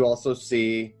 But you also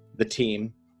see the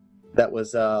team that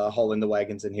was hauling the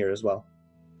wagons in here as well.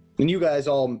 And you guys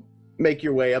all make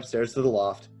your way upstairs to the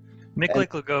loft.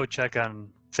 Miklik will go check on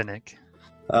Finnick.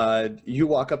 You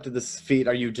walk up to the feet.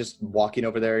 Are you just walking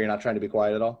over there? You're not trying to be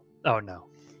quiet at all? Oh, no.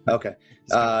 Okay.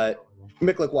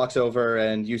 Miklik walks over,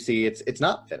 and you see it's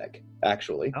not Finnick,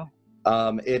 actually.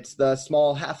 Oh. It's the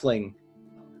small halfling,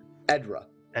 Edra.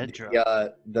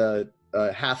 Edra. The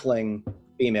halfling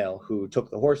female who took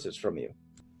the horses from you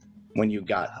when you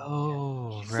got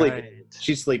sleeping. Right.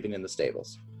 She's sleeping in the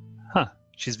stables. Huh.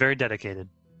 She's very dedicated.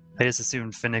 I just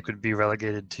assumed Finnick would be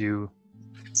relegated to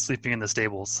sleeping in the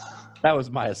stables. That was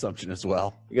my assumption as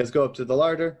well. You guys go up to the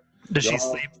larder. Does she Yeah.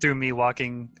 sleep through me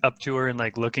walking up to her and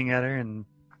like looking at her? And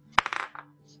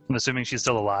I'm assuming she's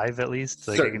still alive at least.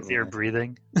 Like I can see her Certainly.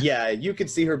 breathing. Yeah, you can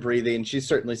see her breathing. She's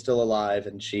certainly still alive,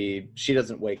 and she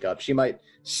doesn't wake up. She might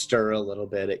stir a little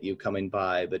bit at you coming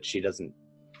by, but she doesn't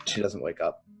wake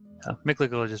up.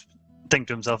 Miklik will just think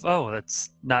to himself, "Oh,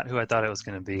 that's not who I thought it was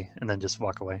going to be," and then just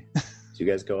walk away. So you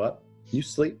guys go up, you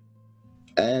sleep,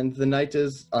 and the night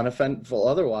is uneventful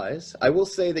otherwise. I will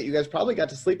say that you guys probably got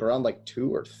to sleep around like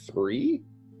 2 or 3,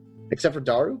 except for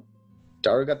Daru.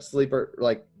 Daru got to sleep at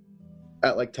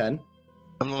like 10.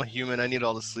 I'm a human. I need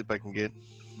all the sleep I can get.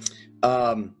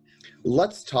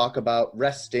 Let's talk about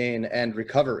resting and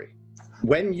recovery.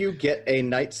 When you get a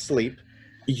night's sleep,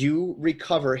 you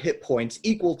recover hit points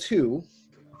equal to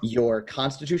your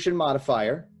Constitution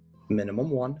modifier,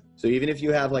 minimum 1. So even if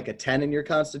you have like a 10 in your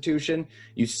Constitution,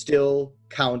 you still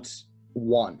count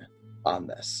 1 on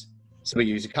this. So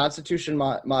you use a Constitution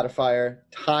modifier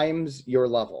times your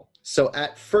level. So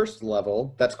at first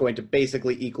level, that's going to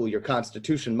basically equal your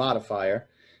Constitution modifier.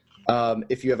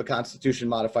 If you have a Constitution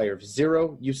modifier of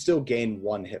 0, you still gain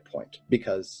 1 hit point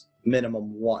because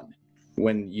minimum 1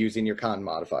 when using your Con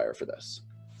modifier for this.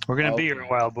 We're gonna be here a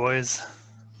while, boys.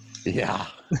 Yeah.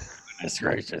 Goodness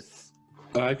gracious.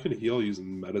 I could heal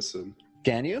using medicine.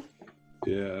 Can you?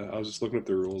 Yeah, I was just looking at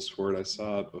the rules for it. I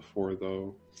saw it before,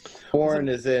 though. Horn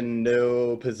is in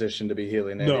no position to be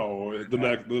healing anything. No, the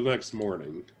next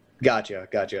morning. Gotcha.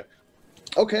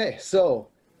 Okay, so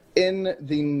in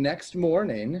the next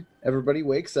morning, everybody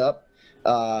wakes up.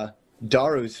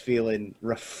 Daru's feeling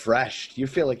refreshed. You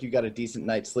feel like you got a decent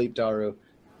night's sleep, Daru.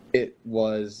 It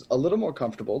was a little more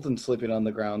comfortable than sleeping on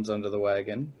the grounds under the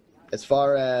wagon. As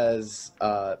far as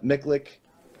Miklik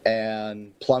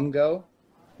and Plum go,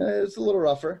 it's a little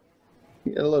rougher.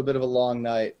 You had a little bit of a long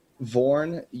night.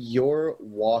 Vorn, you're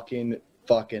walking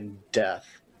fucking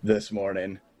death this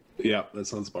morning. Yeah, that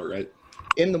sounds about right.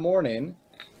 In the morning,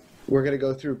 we're going to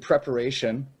go through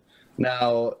preparation.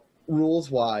 Now,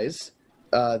 rules-wise,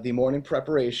 the morning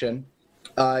preparation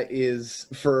is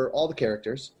for all the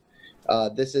characters.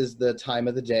 This is the time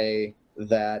of the day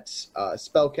that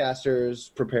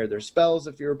spellcasters prepare their spells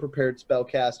if you're a prepared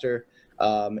spellcaster.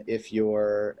 If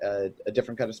you're a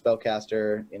different kind of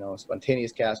spellcaster, a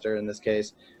spontaneous caster in this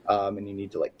case, and you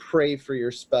need to like pray for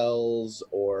your spells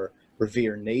or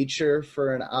revere nature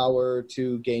for an hour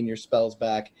to gain your spells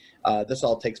back, this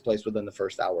all takes place within the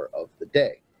first hour of the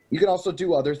day. You can also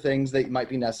do other things that might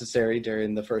be necessary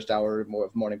during the first hour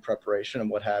of morning preparation and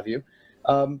what have you.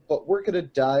 But we're going to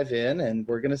dive in and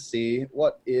we're going to see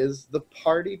what is the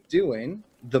party doing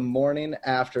the morning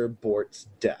after Bort's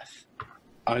death.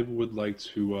 I would like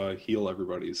to heal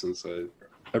everybody since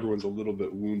everyone's a little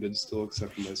bit wounded still,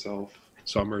 except for myself.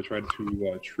 So I'm going to try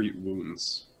to treat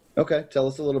wounds. Okay, tell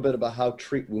us a little bit about how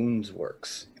treat wounds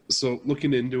works. So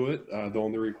looking into it, the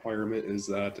only requirement is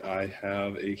that I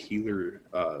have a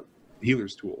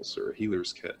healer's tools or a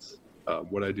healer's kit.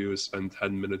 What I do is spend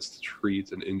 10 minutes to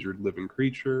treat an injured living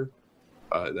creature.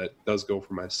 That does go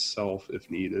for myself if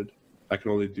needed. I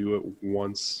can only do it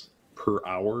once per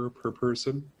hour per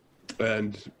person.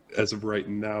 And as of right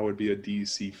now, it'd be a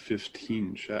DC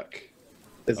 15 check.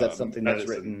 Is that something that's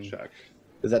medicine written? Check.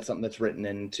 Is that something that's written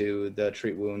into the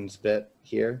treat wounds bit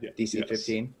here? Yeah, DC yes.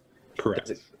 15. Correct.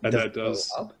 And does that it go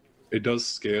does up? it does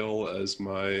scale as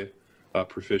my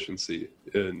proficiency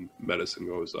in medicine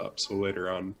goes up. So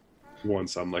later on,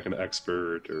 once I'm like an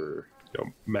expert or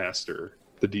master,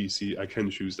 the DC I can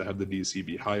choose to have the DC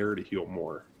be higher to heal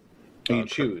more. You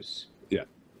choose. Yeah,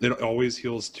 it always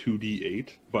heals 2d8,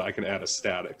 but I can add a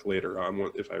static later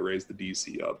on if I raise the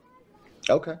DC up.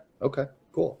 Okay.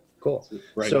 Cool.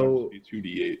 Right So- now, it'd be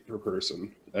 2d8 per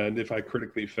person, and if I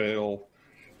critically fail,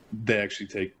 they actually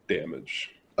take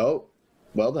damage. Oh,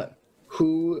 well then.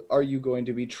 Who are you going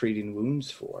to be treating wounds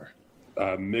for?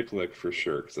 Miklik for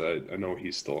sure, because I know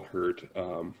he's still hurt.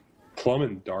 Plum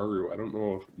and Daru, I don't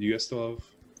know if you guys still have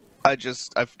I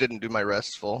didn't do my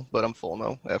rest full, but I'm full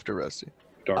now after resting.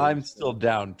 Daru. I'm still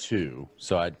down 2,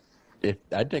 so I'd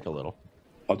take a little.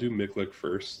 I'll do Miklik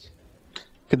first.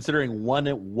 Considering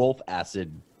 1 wolf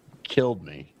acid killed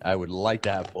me, I would like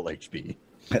to have full HP.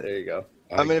 There you go.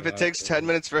 I mean, if it got takes 10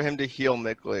 minutes for him to heal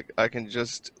Miklik, I can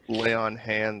just lay on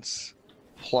hands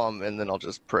Plum, and then I'll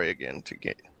just pray again to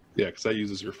get. Yeah, because that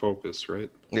uses your focus, right?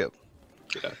 Yep.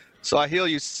 Yeah. So I heal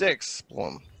you 6,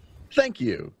 Plum, Thank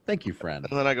you, friend.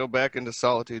 and then I go back into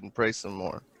solitude and pray some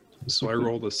more. So I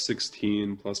rolled a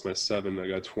 16 plus my 7. I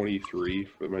got 23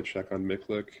 for my check on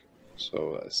Miklik.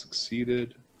 So I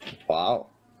succeeded. Wow.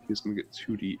 He's going to get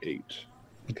 2d8.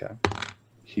 Okay.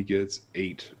 He gets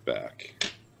 8 back.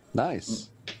 Nice.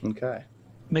 Okay.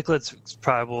 Miklet's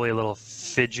probably a little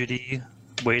fidgety,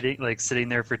 waiting, like sitting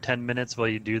there for 10 minutes while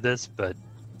you do this, but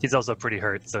he's also pretty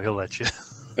hurt, so he'll let you.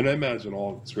 And I imagine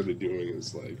all it's really doing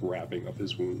is like wrapping up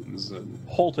his wounds and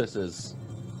Poultices.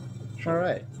 All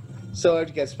right. So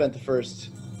after you guys spent the first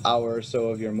hour or so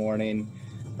of your morning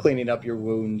cleaning up your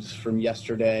wounds from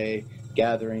yesterday,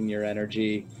 gathering your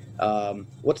energy,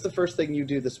 what's the first thing you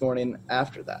do this morning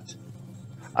after that?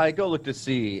 I go look to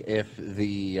see if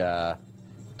the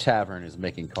tavern is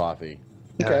making coffee.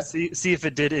 Okay. See if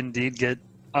it did indeed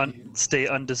stay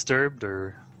undisturbed,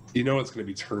 or you know it's going to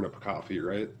be turnip coffee,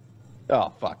 right?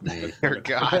 Oh, fuck me. Dear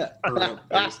God.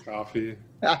 Turnip-based coffee.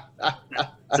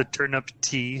 it's a turnip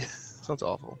tea. Sounds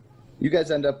awful. You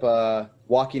guys end up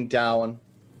walking down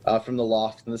from the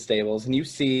loft in the stables, and you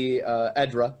see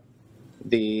Edra,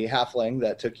 the halfling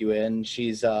that took you in.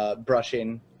 She's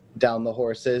brushing down the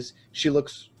horses. She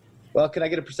looks... Well, can I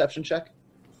get a perception check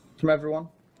from everyone?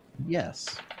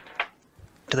 Yes.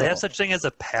 Do they have such thing as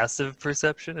a passive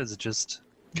perception? Is it just...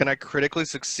 Can I critically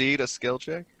succeed a skill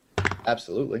check?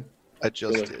 Absolutely. I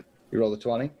just Really? did. You rolled a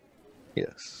 20?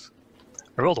 Yes.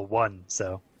 I rolled a 1,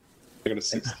 so... I got a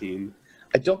 16.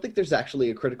 I don't think there's actually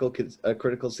a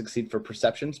critical succeed for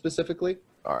perception specifically.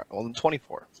 All right. Well, then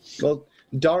 24. Well,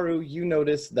 Daru, you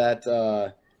notice that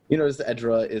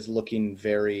Edra is looking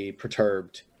very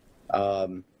perturbed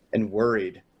and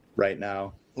worried right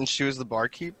now. And she was the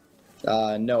barkeep?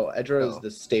 No, Edra is Oh. the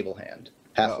stable hand,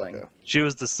 halfling. Oh, okay. She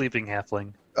was the sleeping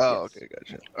halfling. Oh, Yes. okay,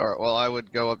 gotcha. All right. Well, I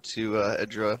would go up to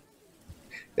Edra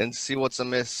and see what's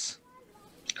amiss.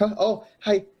 Huh? Oh,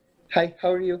 hi,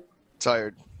 how are you?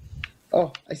 Tired.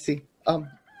 Oh, I see. Can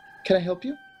I help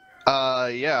you?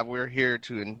 Yeah, we're here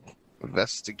to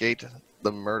investigate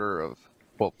the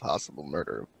possible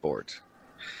murder of Bort.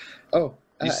 Oh,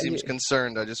 He seems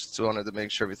concerned. I just wanted to make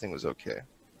sure everything was okay.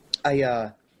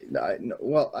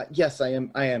 Yes, I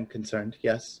am concerned.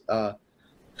 Yes,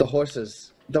 the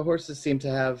horses seem to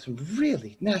have some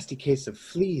really nasty case of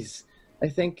fleas. I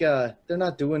think they're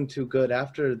not doing too good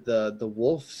after the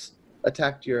wolves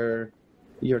attacked your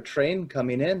train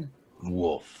coming in.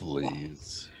 Wolf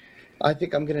fleas. I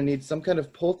think I'm gonna need some kind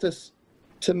of poultice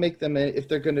to make them, if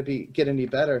they're gonna get any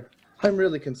better. I'm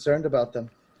really concerned about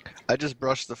them. I just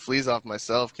brushed the fleas off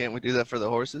myself. Can't we do that for the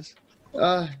horses?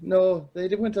 No, they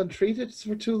went untreated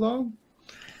for too long.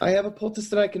 I have a poultice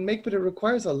that I can make, but it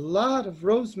requires a lot of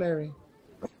rosemary.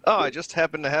 Oh, I just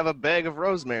happen to have a bag of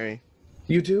rosemary.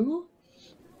 You do?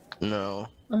 No.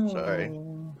 Oh. Sorry.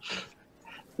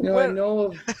 I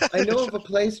know of a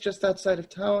place just outside of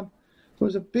town. There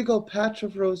was a big old patch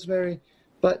of rosemary,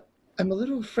 but I'm a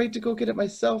little afraid to go get it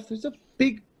myself. There's a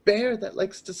big bear that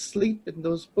likes to sleep in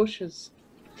those bushes.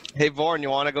 Hey, Vorn,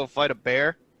 you want to go fight a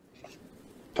bear?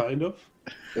 Kind of.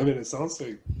 I mean, it sounds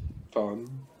like fun.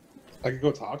 I could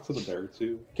go talk to the bear,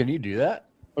 too. Can you do that?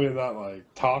 I mean, not like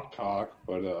talk,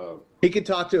 but He could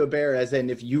talk to a bear, as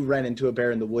in if you ran into a bear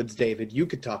in the woods, David, you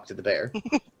could talk to the bear.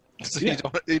 So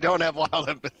you don't have wild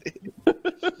empathy.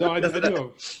 no, I do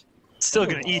have. Still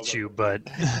gonna eat you, but...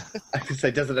 I could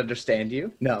say, does it understand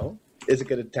you? No. Is it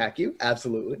going to attack you?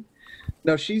 Absolutely.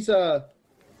 No, she's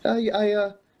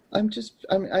I'm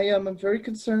very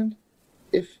concerned.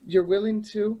 If you're willing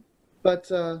to,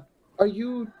 but are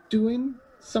you doing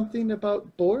something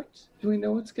about Bort? Do we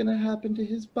know what's gonna happen to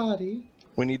his body?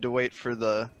 We need to wait for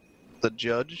the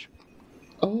judge.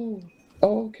 Oh,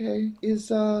 okay. Is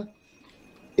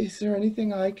there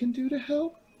anything I can do to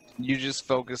help? You just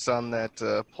focus on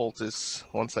that poultice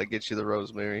once I get you the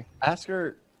rosemary. Ask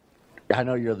her. I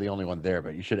know you're the only one there,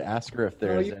 but you should ask her if No,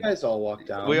 there's. you guys all walked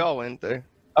down. We all went there.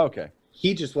 Okay.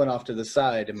 He just went off to the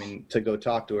side. I mean, to go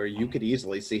talk to her. You could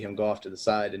easily see him go off to the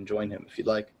side and join him if you'd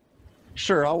like.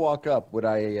 Sure, I'll walk up. Would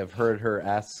I have heard her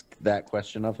ask that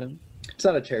question of him? It's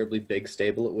not a terribly big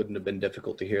stable. It wouldn't have been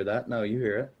difficult to hear that. No, you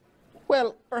hear it.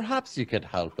 Well, perhaps you could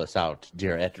help us out,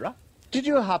 dear Edra. Did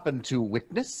you happen to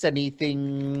witness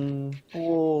anything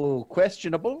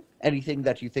questionable? Anything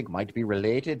that you think might be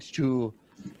related to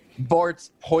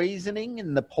Bort's poisoning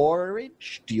in the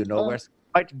porridge? Do you know where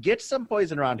might get some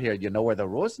poison around here? You know where the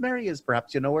rosemary is?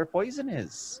 Perhaps you know where poison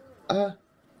is. No,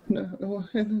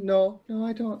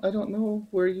 I don't know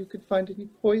where you could find any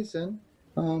poison.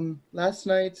 Last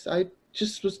night I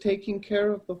just was taking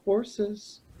care of the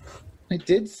horses. I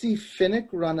did see Finnick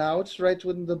run out right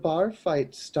when the bar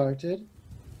fight started.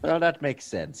 Well, that makes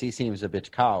sense. He seems a bit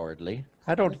cowardly.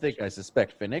 I don't think I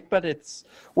suspect Finnick, but it's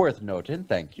worth noting.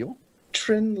 Thank you.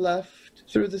 Trin left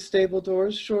through the stable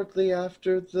doors shortly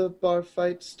after the bar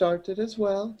fight started as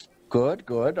well. Good,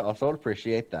 good. Also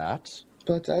appreciate that.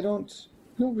 But I don't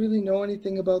really know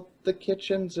anything about the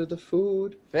kitchens or the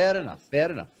food. Fair enough, fair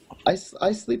enough. I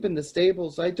sleep in the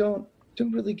stables. I don't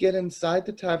really get inside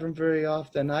the tavern very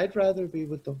often. I'd rather be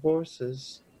with the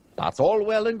horses. That's all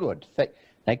well and good.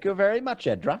 Thank you very much,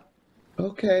 Edra.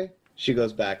 Okay. She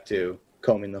goes back to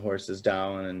combing the horses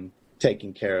down and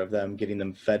taking care of them, getting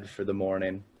them fed for the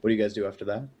morning. What do you guys do after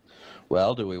that?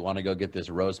 Well, do we want to go get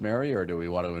this rosemary, or do we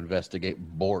want to investigate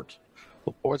Bort?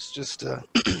 Well, Bort's just,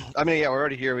 I mean, yeah, we're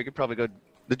already here. We could probably go.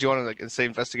 Did you want to, say,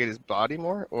 investigate his body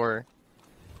more, or?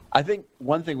 I think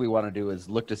one thing we want to do is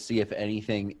look to see if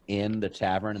anything in the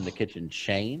tavern and the kitchen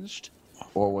changed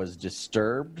or was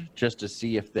disturbed, just to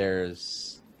see if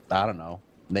there's, I don't know,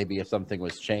 maybe if something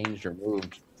was changed or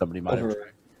moved, somebody might have.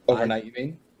 Overnight, you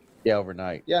mean? Yeah,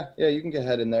 overnight. Yeah, you can get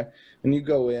head in there. When you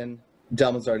go in,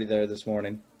 Delma's already there this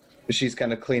morning. She's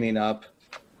kind of cleaning up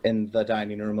in the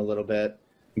dining room a little bit,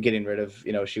 getting rid of,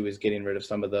 she was getting rid of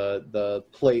some of the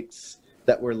plates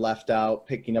that were left out,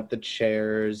 picking up the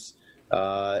chairs,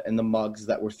 and the mugs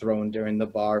that were thrown during the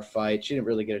bar fight. She didn't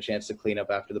really get a chance to clean up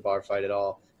after the bar fight at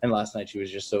all. And last night she was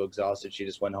just so exhausted, she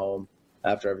just went home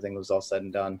after everything was all said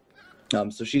and done.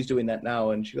 So she's doing that now,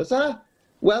 and she goes,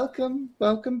 welcome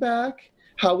back.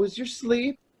 How was your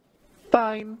sleep?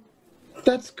 Fine.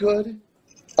 That's good.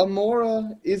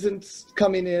 Amora isn't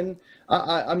coming in.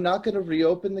 I'm not going to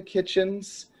reopen the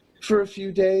kitchens for a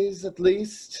few days at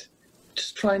least.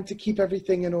 Just trying to keep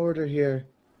everything in order here.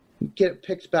 Get it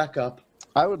picked back up.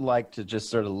 I would like to just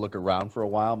sort of look around for a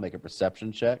while, make a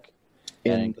perception check.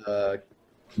 And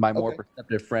my more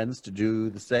perceptive friends to do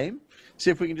the same.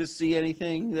 See if we can just see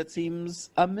anything that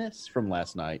seems amiss from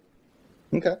last night.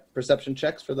 Okay. Perception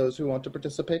checks for those who want to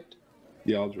participate.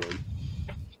 Yeah, I'll join.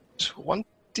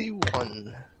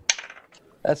 21.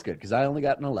 That's good, because I only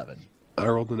got an 11. I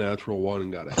rolled a natural 1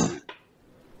 and got a 8.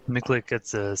 Miklik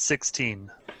gets a 16.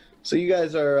 So you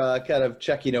guys are kind of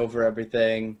checking over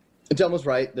everything. Delma's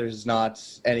right. There's not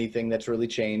anything that's really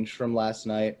changed from last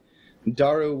night.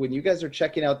 Daru, when you guys are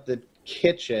checking out the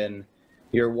kitchen,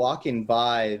 you're walking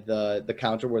by the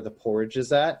counter where the porridge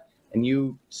is at, and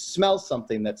you smell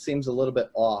something that seems a little bit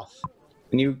off.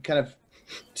 And you kind of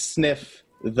sniff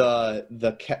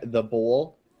the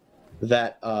bowl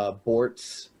that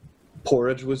Bort's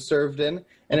porridge was served in,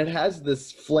 and it has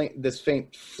this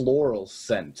faint floral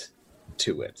scent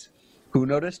to it. Who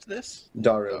noticed this?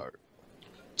 Daru.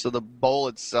 So the bowl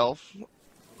itself?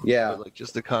 Yeah. Or like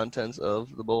just the contents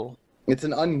of the bowl? It's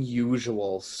an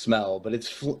unusual smell, but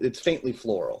it's faintly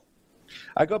floral.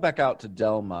 I go back out to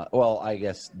Delma. Well, I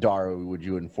guess, Daru, would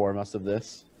you inform us of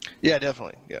this? Yeah,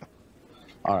 definitely. Yeah.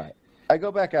 All right. I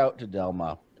go back out to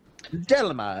Delma.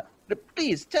 Delma,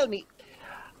 please tell me,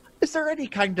 is there any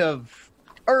kind of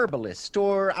herbalist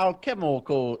or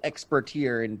alchemical expert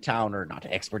here in town, or not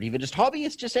expert even, just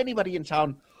hobbyist, just anybody in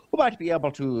town who might be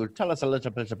able to tell us a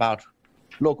little bit about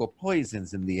local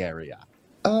poisons in the area?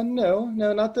 No,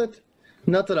 not that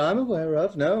I'm aware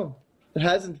of, no. There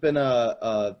hasn't been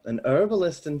an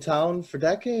herbalist in town for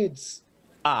decades.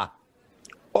 Ah,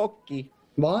 okay.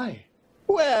 Why?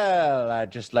 Well, I'd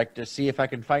just like to see if I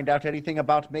can find out anything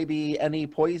about maybe any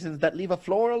poisons that leave a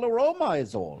floral aroma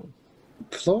is all.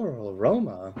 Floral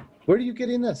aroma? Where are you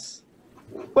getting this?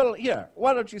 Well, here,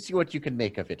 why don't you see what you can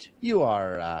make of it? You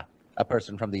are a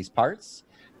person from these parts.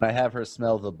 And I have her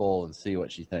smell the bowl and see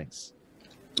what she thinks.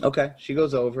 Okay, she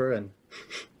goes over and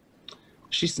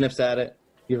she sniffs at it.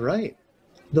 You're right.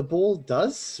 The bowl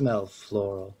does smell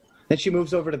floral. Then she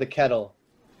moves over to the kettle.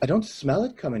 I don't smell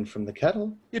it coming from the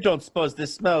kettle. You don't suppose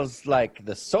this smells like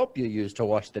the soap you use to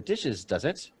wash the dishes, does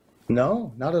it?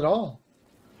 No, not at all.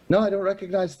 No, I don't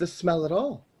recognize this smell at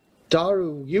all.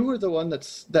 Daru, you were the one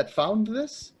that found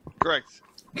this? Correct.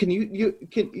 Can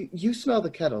you smell the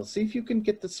kettle? See if you can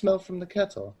get the smell from the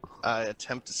kettle. I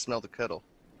attempt to smell the kettle.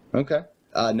 Okay.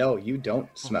 No, you don't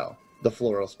smell the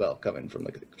floral smell coming from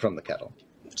the kettle.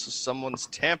 So someone's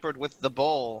tampered with the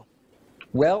bowl.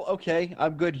 Well, okay,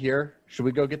 I'm good here. Should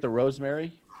we go get the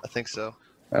rosemary? I think so.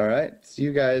 All right. So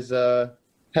you guys head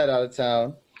out of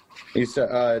town.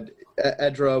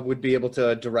 Edra would be able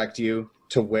to direct you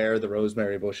to where the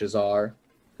rosemary bushes are.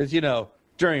 Because,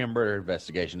 during a murder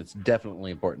investigation, it's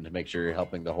definitely important to make sure you're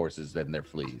helping the horses and their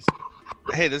fleas.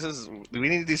 Hey, we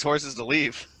need these horses to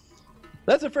leave.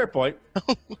 That's a fair point.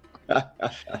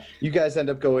 You guys end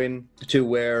up going to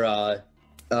where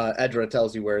Edra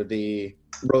tells you where the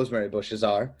rosemary bushes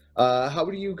are. How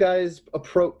do you guys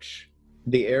approach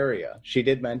the area? She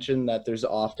did mention that there's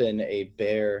often a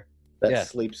bear that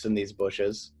sleeps in these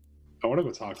bushes. I want to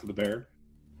go talk to the bear.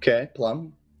 Okay,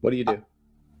 Plum, what do you do?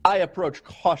 I approach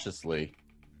cautiously.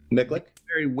 Miklik?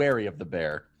 Very wary of the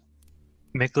bear.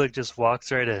 Miklik just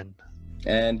walks right in.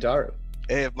 And Daru.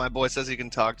 Hey, if my boy says he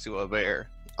can talk to a bear,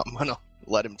 I'm gonna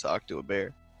let him talk to a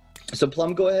bear. So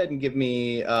Plum, go ahead and give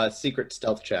me a secret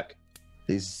stealth check.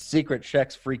 These secret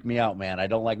checks freak me out, man. I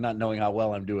don't like not knowing how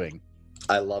well I'm doing.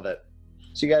 I love it.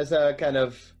 So you guys kind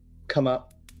of come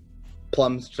up.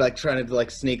 Plum's like trying to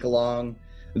sneak along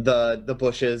the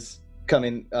bushes,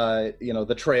 coming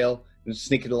the trail, and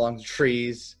sneaking along the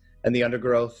trees and the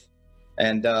undergrowth.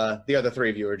 And the other three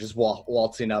of you are just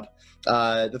waltzing up.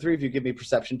 The three of you give me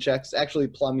perception checks. Actually,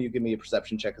 Plum, you give me a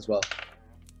perception check as well.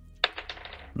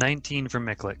 19 for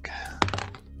Miklik.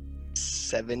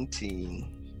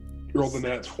 17. Rolled a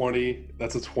nat 20.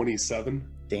 That's a 27.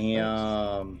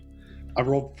 Damn. I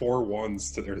rolled 3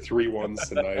 ones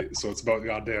tonight, so it's about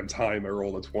goddamn time I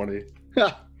rolled a 20.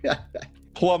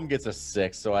 Plum gets a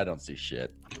 6, so I don't see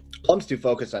shit. Plum's too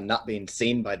focused on not being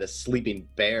seen by the sleeping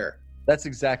bear. That's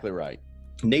exactly right.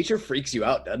 Nature freaks you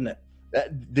out, doesn't it?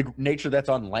 The nature that's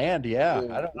on land, yeah.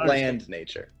 I don't Land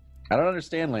nature. I don't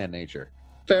understand land nature.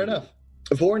 Fair enough.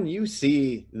 Vorn, you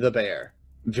see the bear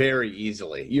very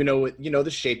easily. You know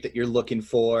the shape that you're looking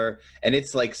for, and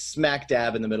it's like smack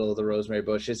dab in the middle of the rosemary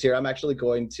bushes. Here, I'm actually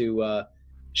going to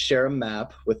share a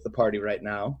map with the party right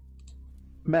now.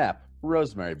 Map,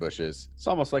 rosemary bushes. It's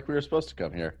almost like we were supposed to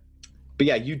come here. But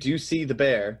yeah, you do see the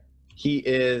bear. He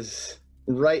is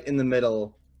right in the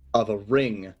middle of a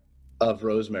ring of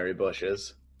rosemary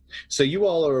bushes. So you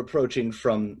all are approaching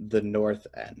from the north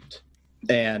end.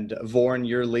 And Vorn,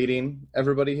 you're leading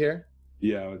everybody here?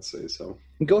 Yeah, I would say so.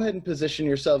 Go ahead and position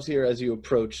yourselves here as you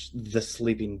approach the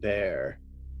sleeping bear.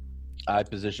 I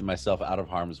position myself out of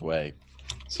harm's way.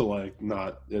 So,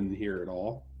 not in here at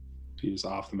all? He's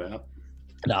off the map?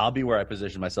 No, I'll be where I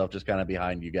position myself, just kind of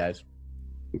behind you guys.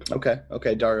 Okay.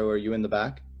 Daru, are you in the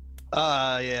back?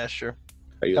 Yeah, sure.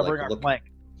 Are you Covering our flank.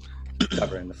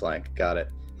 Covering the flank. Got it.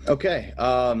 Okay.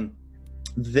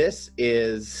 This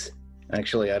is...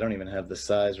 Actually, I don't even have the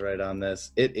size right on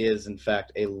this. It is, in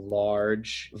fact, a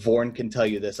large... Vorn can tell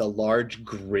you this, a large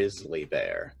grizzly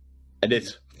bear. And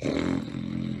it's...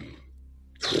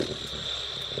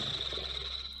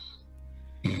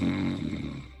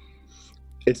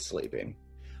 It's sleeping.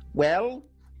 Well,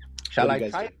 shall What I do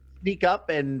you guys try do? to sneak up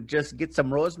and just get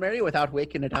some rosemary without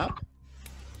waking it up?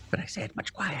 But I say it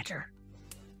much quieter.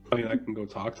 I mean, I can go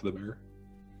talk to the bear.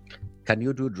 Can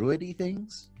you do druidy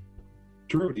things?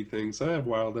 Druidy things. I have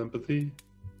wild empathy.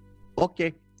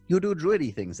 Okay, you do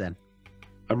druidy things then.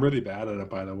 I'm really bad at it,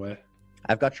 by the way.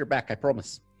 I've got your back, I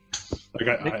promise.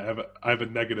 I have a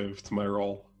negative to my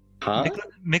roll. Huh?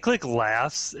 Miklik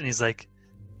laughs and he's like,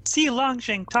 "See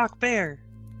Longshank talk bear."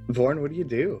 Vorn, what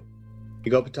do?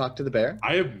 You go up and talk to the bear?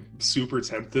 I am super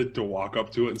tempted to walk up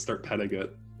to it and start petting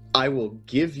it. I will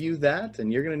give you that,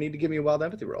 and you're going to need to give me a wild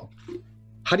empathy roll.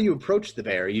 How do you approach the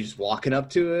bear? Are you just walking up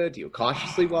to it? Do you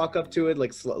cautiously walk up to it,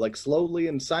 like slowly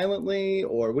and silently,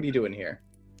 or what are you doing here?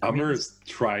 I'm going to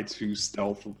try to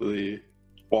stealthily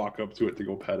walk up to it to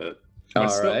go pet it. All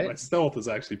My right. stealth is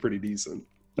actually pretty decent.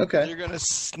 Okay. You're gonna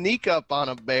sneak up on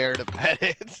a bear to pet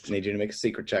it. Need you to make a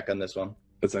secret check on this one.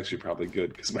 That's actually probably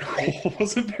good because my roll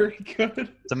wasn't very good.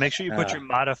 So make sure you put your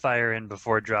modifier in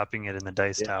before dropping it in the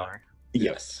dice tower.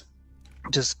 Yes.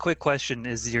 Just quick question: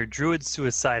 is your druid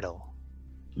suicidal?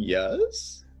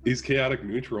 Yes? He's chaotic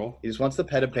neutral. He just wants to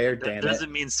pet a bear, That damn it.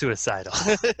 doesn't mean suicidal.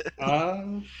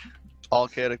 All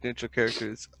chaotic neutral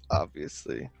characters,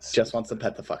 obviously. Just wants to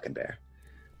pet the fucking bear.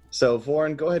 So,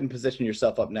 Vorn, go ahead and position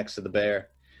yourself up next to the bear.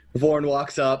 Vorn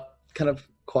walks up kind of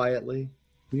quietly.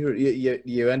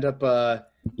 You end up,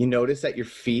 you notice at your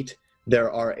feet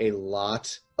there are a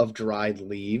lot of dried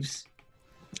leaves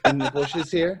in the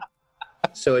bushes here.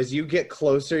 So as you get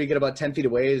closer, you get about 10 feet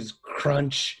away, is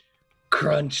crunch,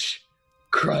 crunch,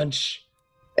 crunch.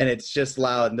 And it's just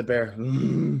loud, and the bear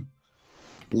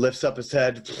lifts up his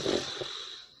head,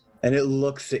 and it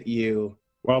looks at you.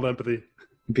 Wild empathy.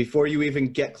 Before you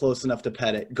even get close enough to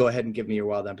pet it, go ahead and give me your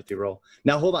wild empathy roll.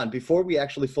 Now, hold on. Before we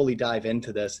actually fully dive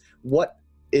into this, what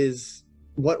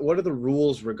are the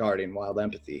rules regarding wild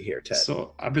empathy here, Ted?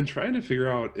 So I've been trying to figure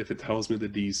out if it tells me the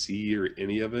DC or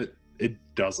any of it. It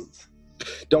doesn't.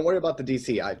 Don't worry about the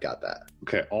DC. I've got that.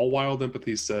 Okay, all wild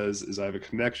empathy says is I have a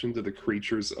connection to the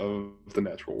creatures of the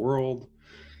natural world,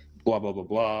 blah, blah, blah,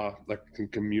 blah. I can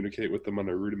communicate with them on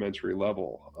a rudimentary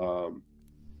level.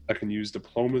 I can use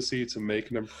diplomacy to make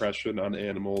an impression on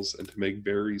animals and to make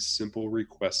very simple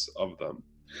requests of them.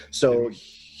 So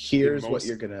here's what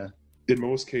you're going to... In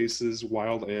most cases,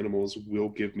 wild animals will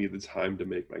give me the time to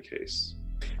make my case.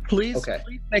 Please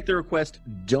make the request,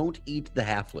 don't eat the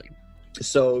halfling.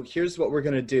 So here's what we're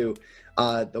going to do.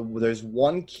 There's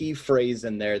one key phrase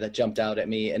in there that jumped out at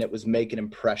me, and it was make an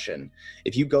impression.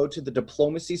 If you go to the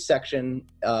diplomacy section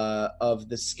of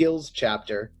the skills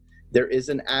chapter, there is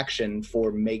an action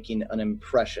for making an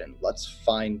impression. Let's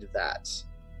find that.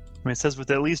 It says, with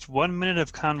at least 1 minute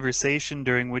of conversation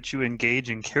during which you engage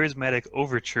in charismatic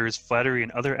overtures, flattery,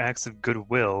 and other acts of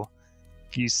goodwill,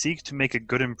 you seek to make a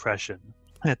good impression.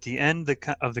 At the end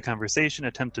of the conversation,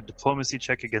 attempt a diplomacy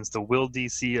check against the will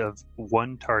DC of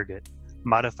one target,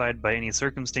 modified by any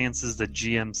circumstances the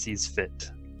GM sees fit.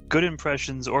 Good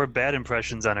impressions or bad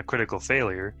impressions on a critical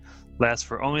failure last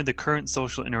for only the current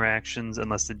social interactions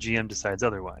unless the GM decides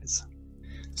otherwise.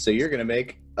 So you're going to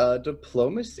make a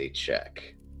diplomacy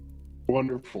check.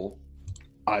 Wonderful.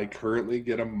 I currently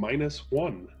get a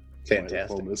 -1. Fantastic.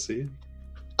 Diplomacy.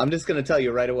 I'm just going to tell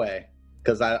you right away,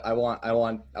 because I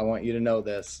want you to know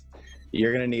this.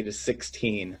 You're going to need a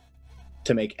 16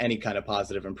 to make any kind of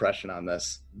positive impression on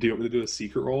this. Do you want me to do a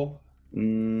secret roll?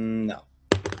 No.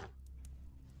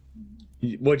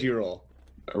 What'd you roll?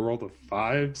 I rolled a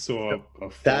 5, so a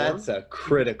 4. That's a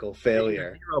critical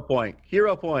failure. Hero point.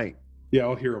 Hero point. Yeah,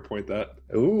 I'll hero point that.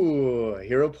 Ooh,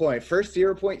 hero point. First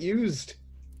hero point used.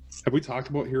 Have we talked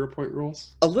about hero point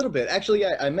rolls? A little bit. Actually,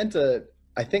 I meant to...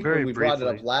 I think Very when we brought it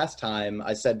briefly. up last time,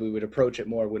 I said we would approach it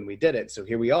more when we did it. So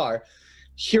here we are.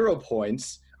 Hero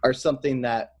points are something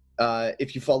that,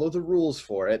 if you follow the rules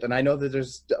for it, and I know that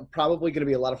there's probably going to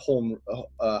be a lot of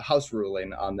house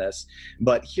ruling on this,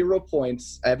 but hero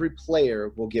points, every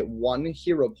player will get 1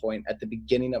 hero point at the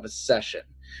beginning of a session.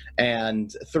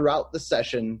 And throughout the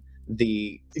session,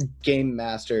 the game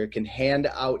master can hand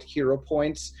out hero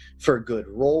points for good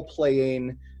role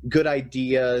playing, good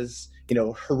ideas,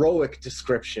 heroic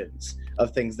descriptions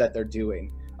of things that they're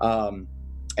doing.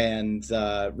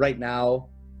 Right now,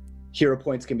 hero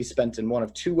points can be spent in one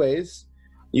of 2 ways.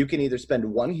 You can either spend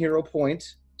 1 hero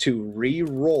point to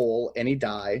re-roll any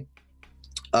die,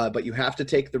 but you have to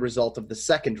take the result of the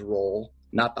second roll,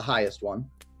 not the highest one.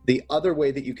 The other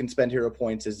way that you can spend hero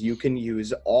points is you can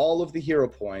use all of the hero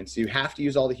points. You have to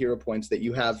use all the hero points that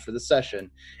you have for the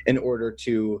session in order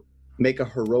to make a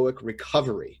heroic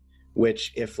recovery,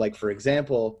 which if, like, for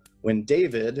example, when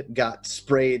David got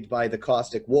sprayed by the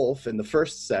caustic wolf in the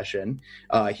first session,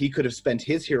 he could have spent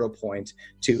his hero point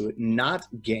to not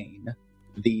gain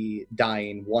the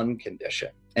dying 1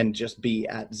 condition and just be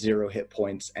at 0 hit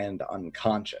points and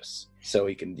unconscious. So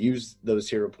he can use those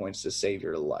hero points to save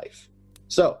your life.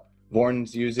 So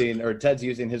Ted's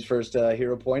using his first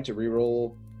hero point to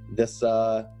reroll this,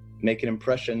 make an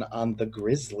impression on the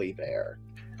grizzly bear.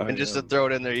 And just to throw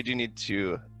it in there,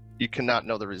 you cannot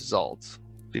know the results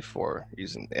before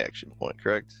using the action point,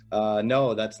 correct?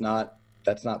 No, that's not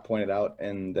pointed out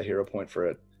in the hero point for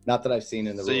it. Not that I've seen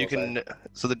in the rules.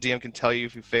 So the DM can tell you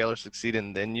if you fail or succeed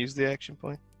and then use the action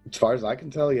point? As far as I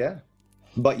can tell, yeah.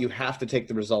 But you have to take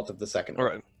the result of the second one.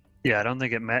 All right. Yeah, I don't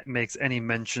think it makes any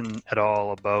mention at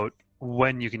all about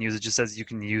when you can use it. It just says you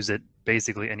can use it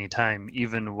basically any time,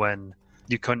 even when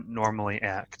you couldn't normally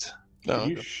act.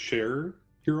 Can you share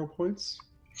hero points?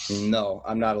 No,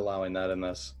 I'm not allowing that in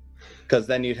this. Because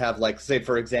then you'd have, like, say,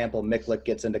 for example, Miklik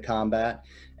gets into combat,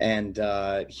 and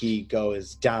he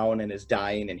goes down and is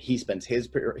dying, and he spends his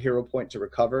hero point to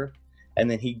recover,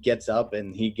 and then he gets up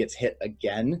and he gets hit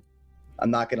again. I'm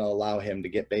not going to allow him to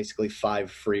get basically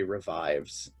 5 free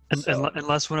revives. So,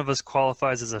 Unless one of us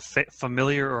qualifies as a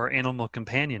familiar or animal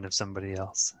companion of somebody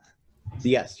else.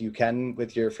 yes, you can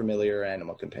with your familiar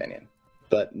animal companion,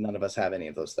 but none of us have any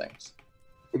of those things.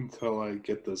 Until I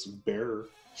get this bear.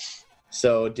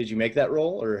 So did you make that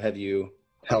roll, or have you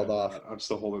held off? I'm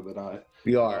still holding the die.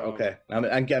 You are, okay.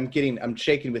 I'm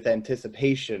shaking with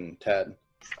anticipation, Ted.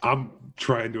 I'm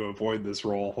trying to avoid this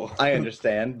roll. I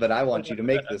understand, but I want you to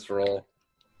make this roll.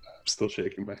 I'm still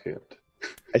shaking my hand.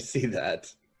 I see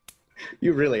that.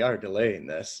 You really are delaying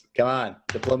this. Come on,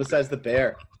 diplomatize the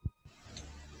bear.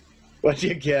 What'd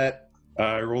you get?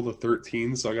 I rolled a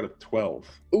 13, so I got a 12.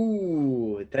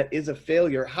 Ooh, that is a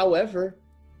failure. However,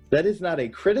 that is not a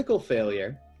critical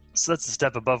failure. So that's a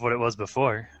step above what it was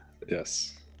before.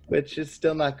 Yes. Which is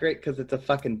still not great because it's a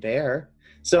fucking bear.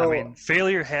 So, I mean,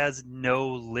 failure has no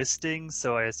listing,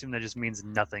 so I assume that just means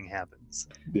nothing happens.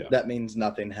 Yeah. that means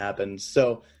nothing happens.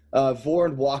 So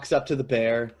Vorn walks up to the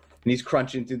bear, and he's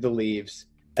crunching through the leaves.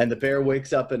 And the bear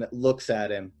wakes up and it looks at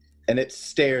him, and it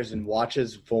stares and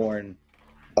watches Vorn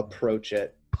approach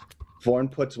it. Vorn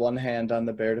puts one hand on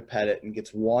the bear to pet it and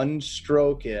gets one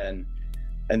stroke in,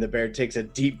 and the bear takes a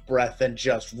deep breath and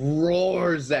just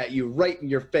roars at you right in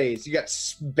your face. You got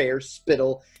bear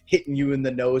spittle hitting you in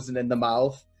the nose and in the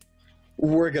mouth.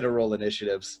 We're going to roll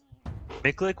initiatives.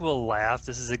 Miklik will laugh.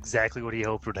 This is exactly what he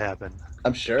hoped would happen.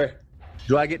 I'm sure.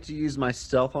 Do I get to use my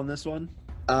stealth on this one?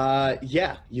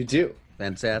 Yeah, you do.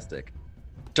 Fantastic.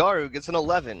 Daru gets an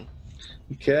 11.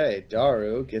 Okay,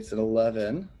 Daru gets an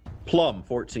 11. Plum,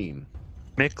 14.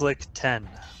 Miklik 10.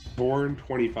 Born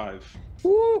 25.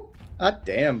 Woo! Hot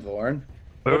damn, Vorn.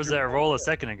 Where was that roll a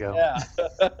second ago? Yeah.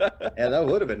 Yeah, that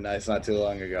would have been nice not too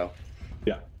long ago.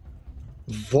 Yeah.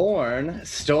 Vorn,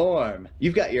 Storm,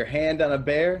 you've got your hand on a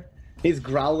bear. He's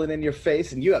growling in your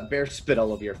face, and you have bear spit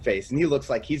all over your face. And he looks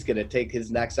like he's going to take his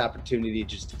next opportunity to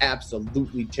just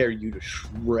absolutely tear you to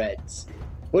shreds.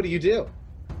 What do you do?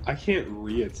 I can't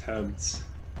re-attempt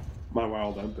my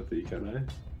wild empathy, can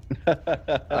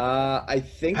I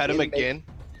think Pet him again.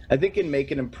 I think in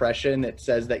Make an Impression, it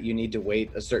says that you need to wait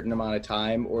a certain amount of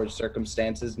time or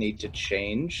circumstances need to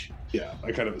change. I? Yeah,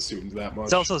 I kind of assumed that much.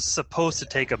 It's also supposed to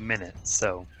take a minute,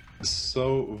 so...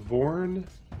 So, Vorn,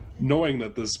 knowing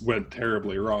that this went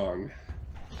terribly wrong,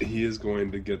 he is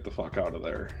going to get the fuck out of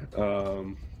there.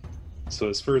 So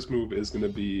his first move is going to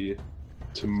be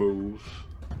to move.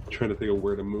 I'm trying to think of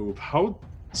where to move.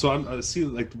 So I see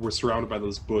like we're surrounded by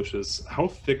those bushes. How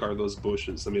thick are those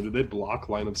bushes? I mean, do they block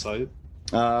line of sight?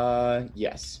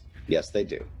 Yes. Yes, they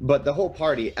do. But the whole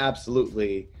party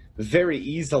absolutely, very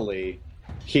easily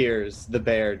hears the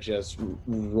bear just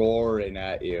roaring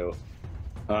at you.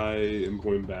 I am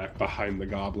going back behind the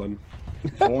goblin.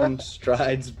 Vorn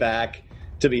strides back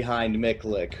to behind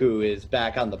Miklik, who is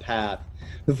back on the path.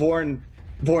 Vorn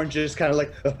just kind of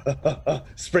like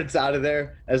sprints out of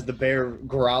there as the bear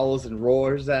growls and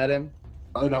roars at him.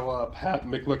 And I'll pat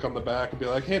Miklik on the back and be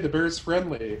like, "Hey, the bear's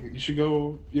friendly. You should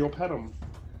go, pet him."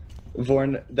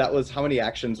 Vorn, that was how many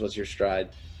actions was your stride?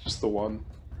 Just the one.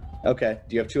 Okay.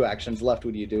 Do you have 2 actions left?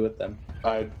 What do you do with them?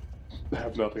 I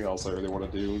have nothing else I really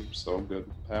want to do, so I'm good.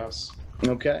 Pass.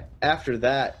 Okay. After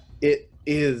that, it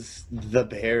is the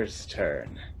bear's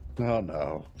turn. Oh,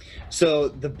 no. So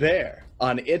the bear,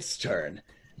 on its turn,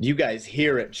 you guys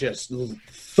hear it just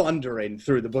thundering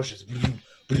through the bushes.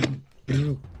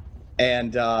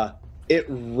 And it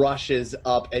rushes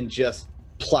up and just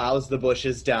plows the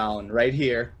bushes down right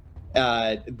here.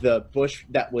 The bush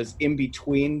that was in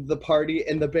between the party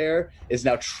and the bear is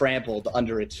now trampled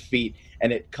under its feet,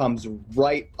 and it comes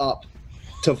right up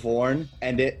to Vorn,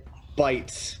 and it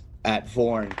bites at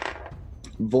Vorn.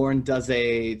 Vorn does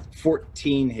a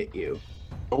 14 hit you.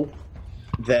 Oh.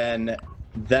 Then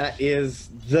that is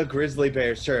the grizzly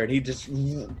bear's turn. He just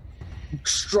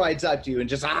strides up to you and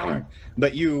just,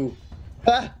 but you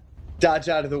dodge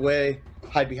out of the way,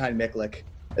 hide behind Miklik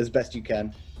as best you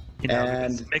can. You know,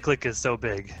 And- because Miklik is so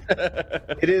big.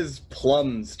 It is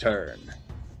Plum's turn.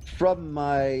 From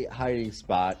my hiding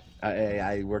spot,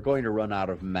 we're going to run out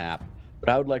of map, but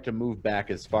I would like to move back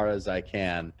as far as I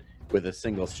can with a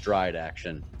single stride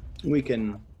action. We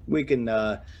can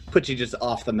put you just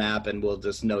off the map, and we'll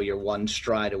just know you're 1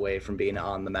 stride away from being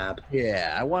on the map.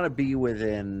 Yeah, I want to be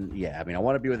within, I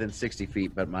want to be within 60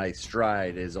 feet, but my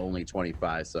stride is only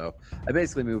 25, so I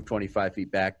basically moved 25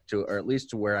 feet back to, or at least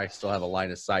to where I still have a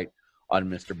line of sight on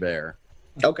Mr. Bear.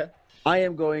 Okay. I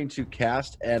am going to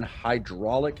cast an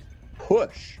hydraulic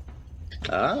push.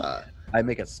 Ah. I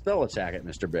make a spell attack at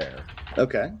Mr. Bear.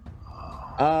 Okay.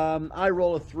 I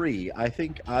roll a 3. I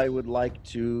think I would like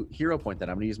to hero point that.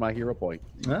 I'm going to use my hero point.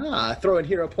 Throwing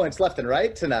hero points left and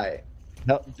right tonight.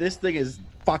 No, this thing is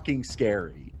fucking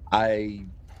scary. I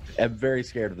am very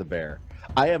scared of the bear.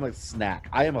 I am a snack.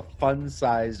 I am a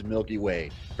fun-sized Milky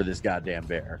Way for this goddamn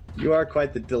bear. You are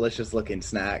quite the delicious-looking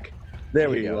snack. There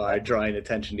we You go. are drawing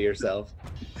attention to yourself.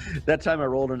 That time I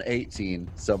rolled an 18,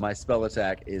 so my spell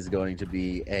attack is going to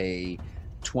be a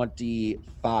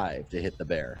 25 to hit the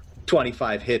bear.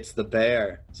 25 hits the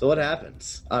bear. So what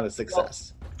happens on a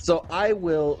success? So I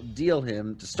will deal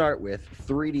him, to start with,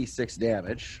 3d6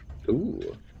 damage,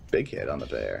 Ooh, big hit on the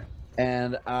bear.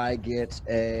 and I get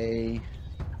a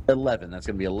 11. That's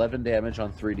going to be 11 damage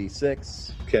on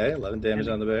 3d6. Okay, 11 damage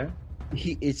on the bear.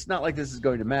 It's not like this is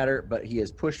going to matter, but he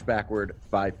is pushed backward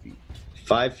 5 feet.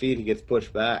 5 feet, he gets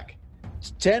pushed back.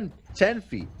 10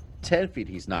 feet. 10 feet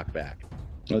he's knocked back.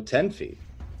 No, 10 feet.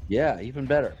 Yeah, even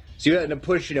better. So you end up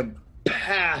pushing him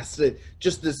past it.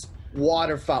 Just this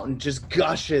water fountain just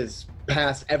gushes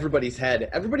past everybody's head.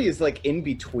 Everybody is like in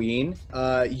between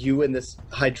you and this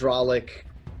hydraulic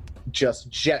just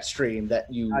jet stream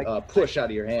that you push out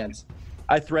of your hands.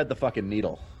 I thread the fucking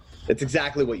needle. It's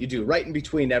exactly what you do, right in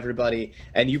between everybody,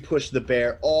 and you push the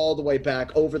bear all the way back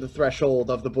over the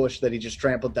threshold of the bush that he just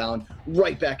trampled down,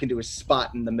 right back into his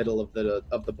spot in the middle of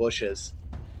the bushes.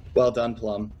 Well done,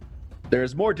 Plum. There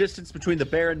is more distance between the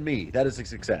bear and me. That is a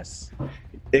success.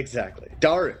 Exactly.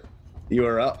 Daru, you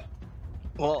are up.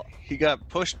 Well, he got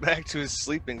pushed back to his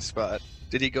sleeping spot.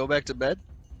 Did he go back to bed?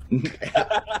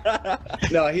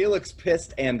 No, he looks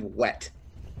pissed and wet.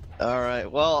 All right.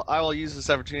 Well, I will use this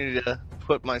opportunity to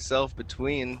put myself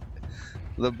between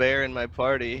the bear and my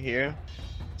party here.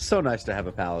 So nice to have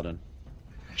a paladin.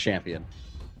 Champion.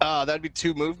 That'd be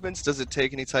 2 movements. Does it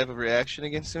take any type of reaction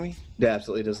against me? It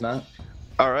absolutely does not.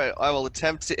 All right. I will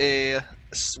attempt a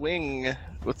swing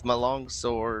with my long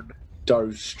sword.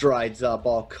 Daru strides up,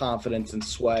 all confidence and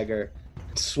swagger,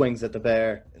 swings at the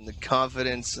bear. In the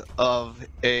confidence of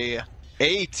a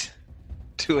 8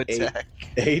 to attack.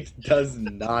 8 does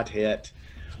not hit.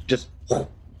 Just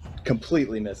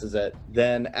completely misses it.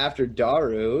 Then after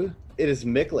Daru, it is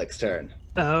Miklik's turn.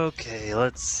 Okay,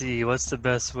 let's see. What's the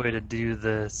best way to do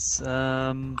this?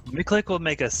 Miklik will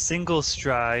make a single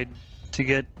stride to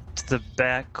get to the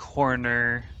back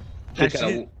corner. You're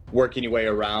kind of working your way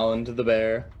around the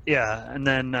bear. Yeah, and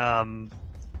then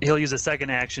he'll use a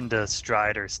second action to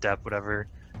stride or step, whatever.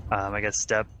 I guess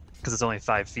step, because it's only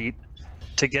 5 feet,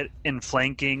 to get in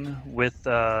flanking with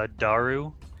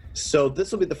Daru. So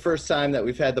this will be the first time that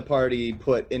we've had the party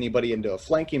put anybody into a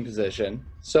flanking position.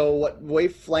 So what way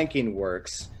flanking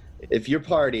works, if your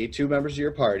party, 2 members of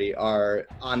your party, are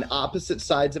on opposite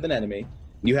sides of an enemy,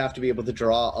 you have to be able to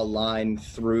draw a line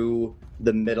through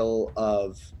the middle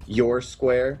of your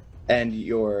square and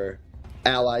your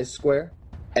ally's square,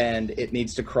 and it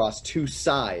needs to cross 2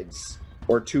 sides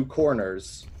or 2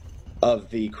 corners of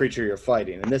the creature you're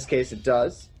fighting. In this case, it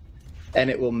does. And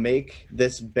it will make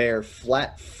this bear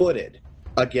flat-footed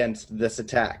against this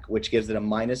attack, which gives it a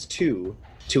 -2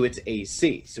 to its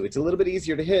AC. So it's a little bit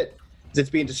easier to hit because it's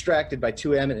being distracted by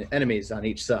 2 enemies on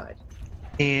each side.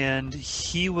 And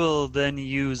he will then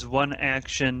use one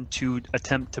action to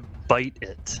attempt to bite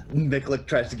it. Miklik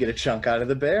tries to get a chunk out of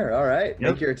the bear. All right,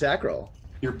 Yep. make your attack roll.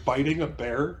 You're biting a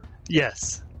bear?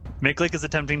 Yes, Miklik is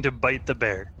attempting to bite the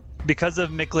bear. Because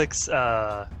of Miklik's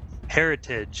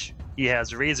heritage, he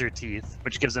has razor teeth,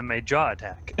 which gives him a jaw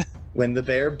attack. When the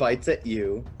bear bites at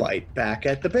you, bite back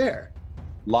at the bear.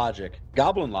 Logic.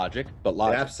 Goblin logic, but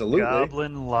logic. Absolutely.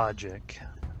 Goblin logic.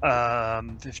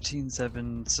 15,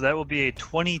 7. So that will be a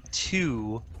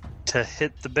 22 to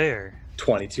hit the bear.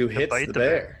 22 hits bite the the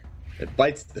bear. It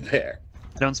bites the bear.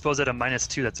 I don't suppose at a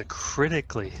 -2 that's a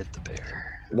critically hit the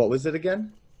bear. What was it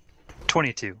again?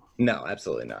 22. No,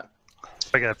 absolutely not.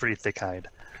 I got a pretty thick hide.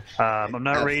 I'm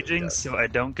not Absolutely raging, does. so I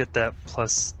don't get that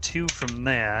 +2 from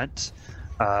that.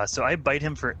 So I bite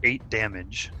him for 8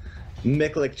 damage.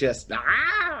 Miklik just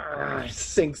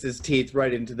sinks his teeth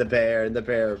right into the bear, and the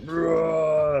bear,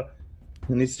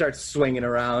 and he starts swinging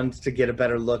around to get a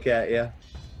better look at you.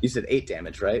 You said 8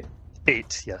 damage, right?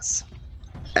 8, yes.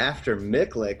 After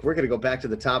Miklik, we're going to go back to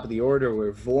the top of the order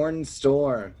where Vorn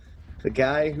Storm, the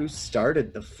guy who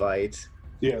started the fight.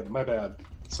 Yeah, my bad.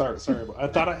 Sorry. I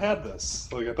thought I had this.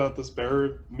 Like, I thought this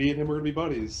bear, me and him were going to be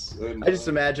buddies. And, I just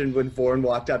imagined when Vorn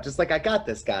walked up, just like, I got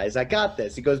this, guys. I got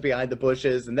this. He goes behind the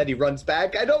bushes, and then he runs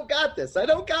back. I don't got this. I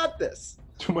don't got this.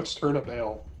 Too much turnip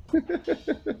ale. A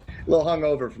little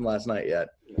hungover from last night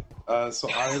yet. So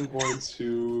I am going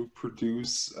to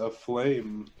produce a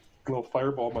flame, a little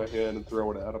fireball in my hand, and throw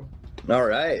it at him. All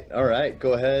right.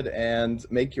 Go ahead and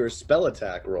make your spell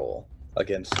attack roll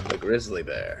against the grizzly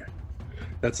bear.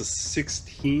 That's a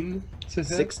 16 to hit.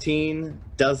 16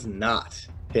 does not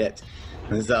hit.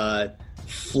 As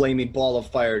flaming ball of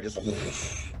fire just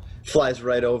flies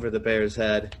right over the bear's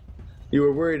head. You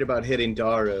were worried about hitting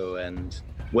Daru and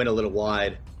went a little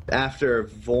wide. After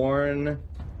Vorn,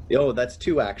 that's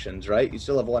 2 actions, right? You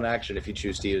still have 1 action if you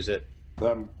choose to use it.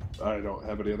 I don't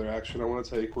have any other action I want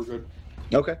to take. We're good.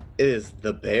 Okay. It is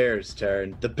the bear's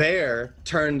turn. The bear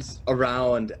turns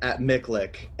around at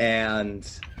Miklik and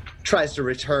tries to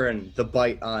return the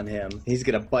bite on him. He's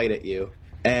going to bite at you.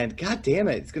 And god damn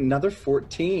it, it's another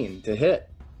 14 to hit.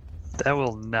 That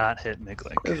will not hit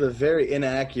Miklik. That's a very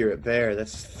inaccurate bear.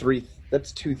 That's 2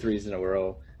 3s in a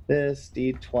row. This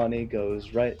D20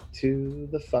 goes right to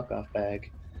the fuck off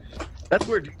bag. That's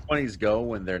where D20s go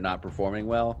when they're not performing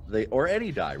well. Or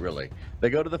any die, really. They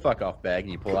go to the fuck off bag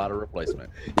and you pull out a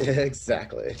replacement. Yeah,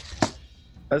 exactly.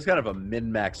 That's kind of a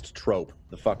min-maxed trope,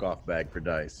 the fuck off bag for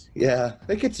dice. Yeah,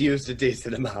 it gets used a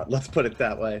decent amount. Let's put it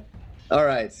that way. All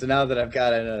right, so now that I've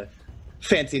got a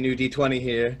fancy new D20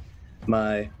 here,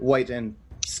 my white and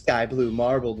sky blue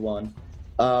marbled one,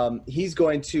 he's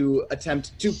going to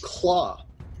attempt to claw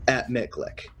at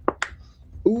Miklik.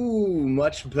 Ooh,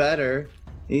 much better.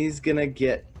 He's going to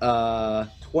get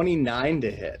 29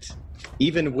 to hit,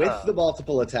 even with the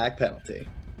multiple attack penalty.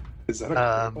 Is that a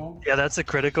critical? Yeah, that's a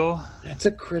critical. That's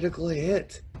a critical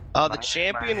hit. The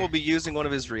champion will be using one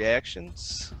of his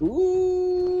reactions.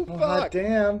 Ooh, Oh, fuck.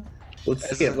 damn. Let's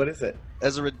see it. What is it?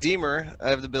 As a redeemer, I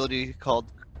have the ability called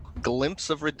Glimpse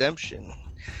of Redemption.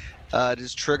 It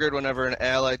is triggered whenever an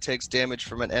ally takes damage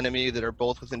from an enemy that are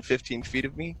both within 15 feet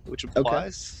of me, which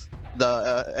applies.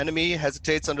 The enemy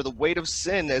hesitates under the weight of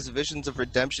sin as visions of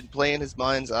redemption play in his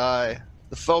mind's eye.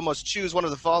 The foe must choose one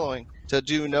of the following: to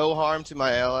do no harm to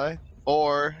my ally,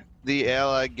 or the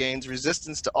ally gains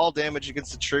resistance to all damage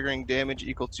against the triggering damage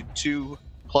equal to 2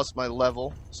 plus my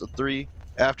level, so 3.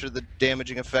 After the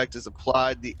damaging effect is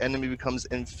applied, the enemy becomes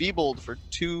enfeebled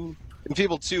 2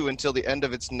 until the end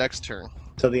of its next turn.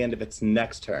 Till the end of its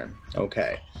next turn.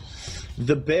 Okay.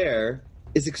 The bear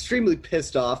is extremely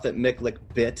pissed off that Miklik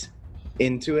bit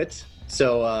into it,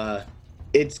 so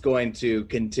it's going to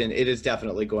continue. It is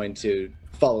definitely going to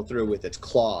follow through with its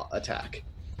claw attack.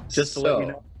 Just to let you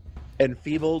know,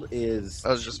 enfeebled is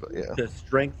the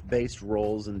strength-based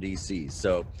rolls and DCs.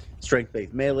 So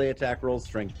strength-based melee attack rolls,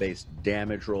 strength-based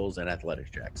damage rolls, and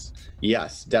athletic checks.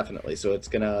 Yes, definitely. So it's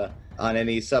gonna, on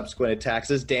any subsequent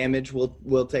attacks, as damage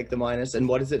will take the minus. And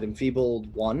what is it?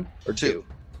 Enfeebled 1 or 2?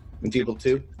 Enfeebled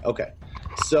 2? Okay.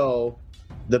 So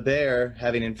the bear,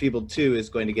 having enfeebled 2, is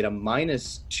going to get a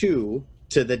 -2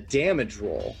 to the damage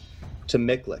roll to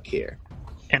Miklik here.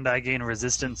 And I gain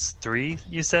resistance 3,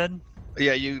 you said?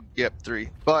 Yeah, you get 3.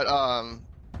 But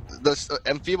this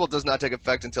enfeeble does not take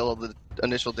effect until the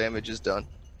initial damage is done.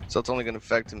 So it's only going to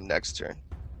affect him next turn.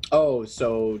 Oh,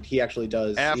 so he actually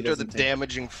does. After the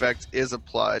damaging effect is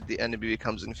applied, the enemy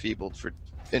becomes enfeebled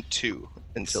in 2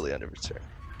 until the end of its turn.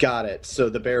 Got it. So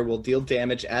the bear will deal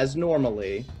damage as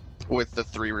normally. With the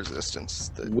 3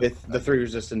 resistance. With the 3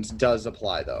 resistance does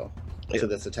apply, though, to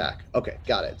this attack. Okay,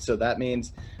 got it. So that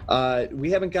means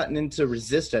we haven't gotten into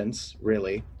resistance,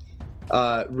 really.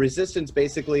 Resistance,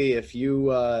 basically, if you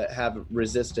have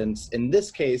resistance, in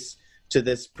this case, to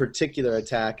this particular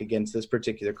attack against this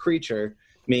particular creature,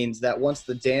 means that once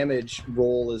the damage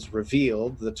roll is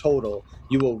revealed, the total,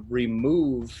 you will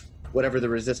remove whatever the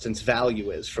resistance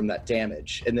value is from that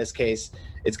damage. In this case,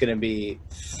 it's going to be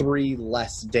 3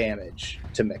 less damage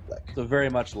to Miklik. So very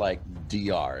much like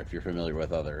DR, if you're familiar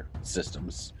with other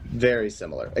systems. Very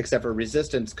similar, except for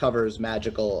resistance covers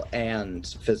magical and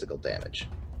physical damage.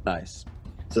 Nice.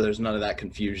 So there's none of that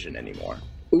confusion anymore.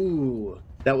 Ooh,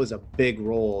 that was a big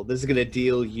roll. This is going to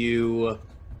deal you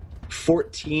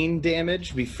 14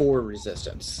 damage before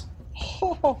resistance.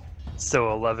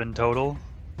 So 11 total?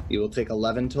 You will take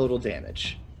 11 total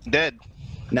damage. Dead.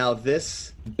 Now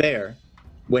this bear,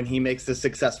 when he makes a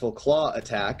successful claw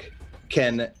attack,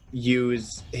 can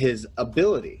use his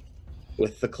ability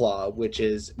with the claw, which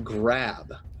is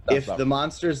grab. If the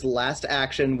monster's last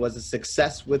action was a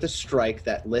success with a strike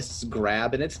that lists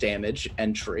grab in its damage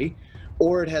entry,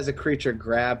 or it has a creature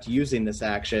grabbed using this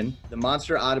action, the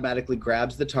monster automatically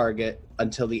grabs the target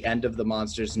until the end of the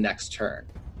monster's next turn.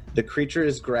 The creature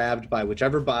is grabbed by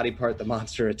whichever body part the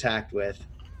monster attacked with,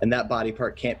 and that body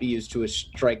part can't be used to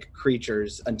strike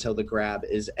creatures until the grab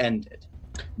is ended.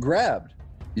 Grabbed.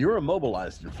 You're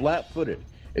immobilized and flat-footed.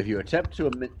 If you attempt to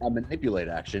manipulate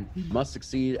action, you must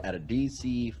succeed at a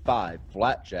DC 5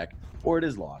 flat check, or it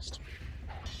is lost.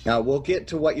 Now, we'll get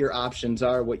to what your options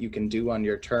are, what you can do on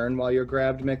your turn while you're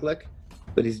grabbed, Miklik,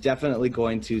 but he's definitely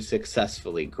going to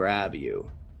successfully grab you.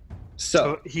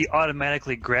 So he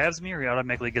automatically grabs me, or he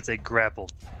automatically gets a grapple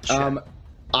check?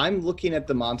 I'm looking at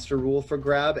the monster rule for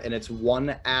grab, and it's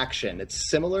one action. It's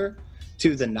similar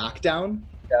to the knockdown,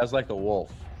 Yeah, it was like a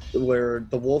wolf. where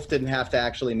the wolf didn't have to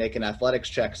actually make an athletics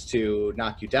checks to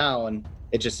knock you down.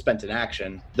 It just spent an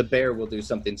action. The bear will do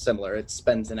something similar. It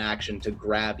spends an action to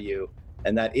grab you,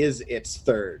 and that is its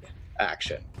third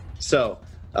action. So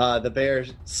the bear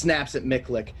snaps at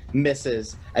Miklik,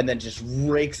 misses, and then just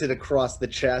rakes it across the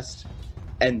chest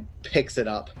and picks it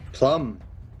up. Plum,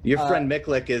 your friend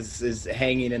Miklik is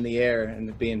hanging in the air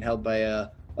and being held by a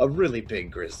really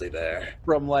big grizzly bear.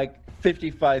 From like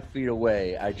 55 feet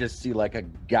away, I just see like a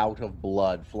gout of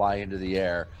blood fly into the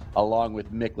air, along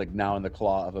with Miklik now in the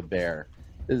claw of a bear.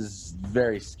 This is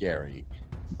very scary,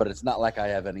 but it's not like I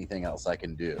have anything else I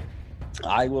can do.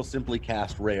 I will simply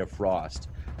cast Ray of Frost,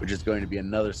 which is going to be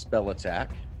another spell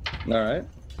attack. All right.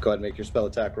 Go ahead and make your spell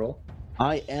attack roll.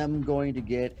 I am going to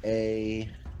get a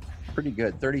pretty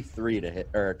good 33 to hit,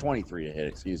 or 23 to hit,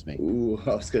 excuse me. Ooh,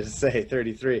 I was going to say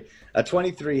 33. A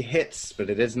 23 hits, but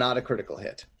it is not a critical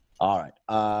hit. All right.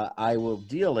 I will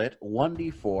deal it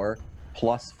 1d4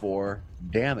 plus 4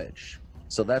 damage.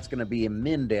 So that's going to be a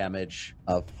min damage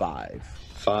of 5.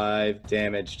 5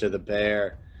 damage to the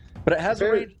bear. But it has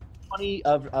a range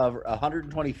of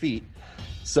 120 feet.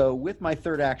 So with my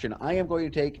third action, I am going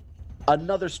to take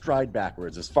another stride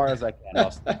backwards as far as I can.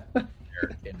 I'll stay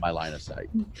in my line of sight.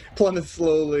 Plum is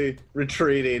slowly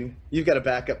retreating. You've got a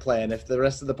backup plan. If the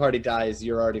rest of the party dies,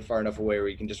 you're already far enough away where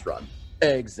you can just run.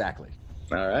 Exactly.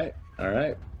 All right.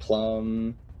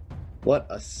 Plum, what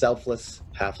a selfless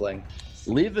halfling.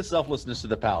 Leave the selflessness to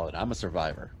the paladin. I'm a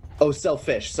survivor. Oh,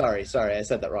 selfish. Sorry, I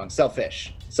said that wrong.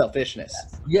 Selfishness.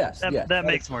 Yes. That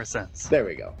makes more sense. There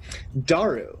we go.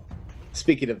 Daru,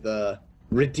 speaking of the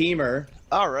Redeemer.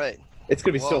 All right. It's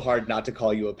going to be so hard not to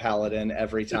call you a paladin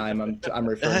every time I'm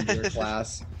referring to your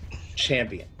class.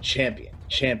 Champion.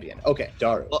 Okay,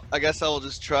 Daru. Well, I guess I will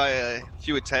just try a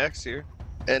few attacks here.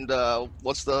 And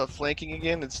what's the flanking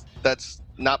again? That's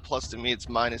not plus to me, it's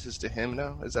minuses to him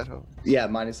now. Is that how? Yeah,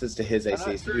 minuses to his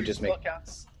AC. So you just make.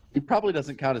 He probably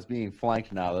doesn't count as being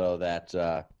flanked now, though.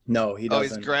 That no, he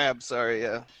doesn't. Oh, he's grabbed. Sorry,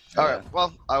 yeah. All right.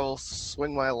 Well, I will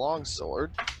swing my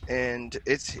longsword, and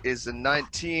it is a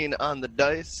 19 on the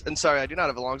dice. And sorry, I do not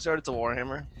have a longsword. It's a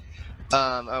warhammer.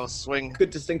 I will swing. Good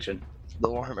distinction. The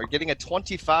warhammer, getting a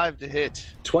 25 to hit.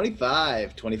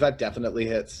 25 definitely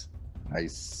hits.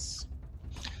 nice.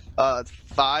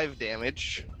 5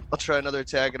 damage. I'll try another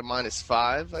attack at a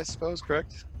 -5, I suppose.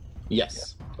 Correct?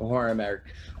 Yes. The warhammer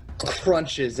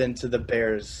crunches into the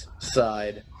bear's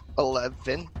side.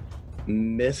 11.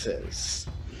 Misses.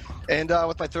 And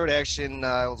with my third action,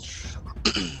 I'll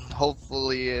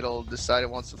hopefully it'll decide it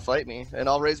wants to fight me, and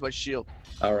I'll raise my shield.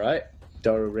 All right.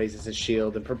 Daru raises his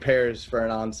shield and prepares for an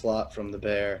onslaught from the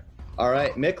bear. All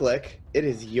right, Miklik, it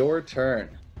is your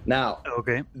turn. Now,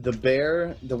 Okay. the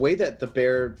way that the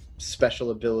bear special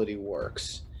ability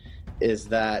works is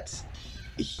that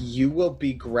you will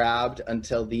be grabbed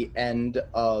until the end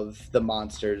of the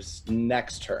monster's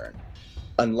next turn,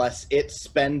 unless it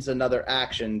spends another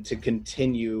action to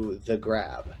continue the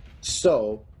grab.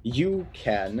 So you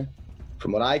can,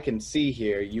 from what I can see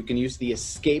here, you can use the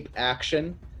escape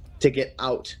action to get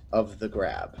out of the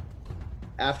grab.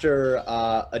 After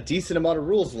a decent amount of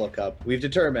rules lookup, we've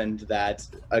determined that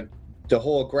the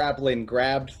whole grappling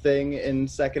grabbed thing in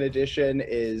second edition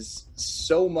is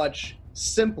so much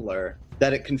simpler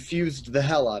that it confused the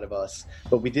hell out of us.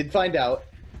 But we did find out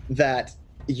that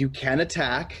you can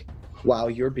attack while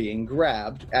you're being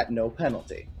grabbed at no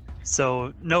penalty.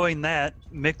 So knowing that,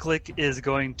 Miklik is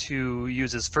going to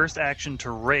use his first action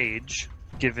to rage,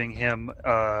 giving him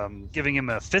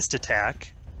a fist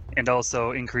attack, and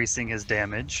also increasing his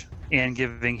damage, and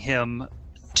giving him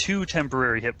 2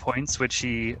 temporary hit points, which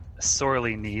he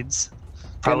sorely needs.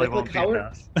 Probably won't be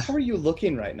enough. How are you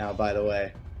looking right now, by the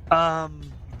way?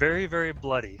 Very, very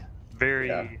bloody.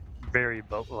 Very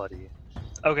bloody.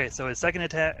 Okay, so his second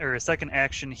attack, or his second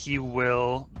action, he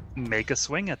will make a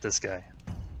swing at this guy.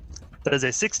 That is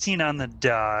a 16 on the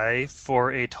die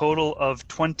for a total of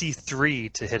 23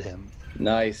 to hit him.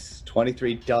 Nice.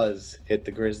 23 does hit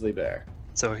the grizzly bear.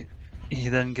 So he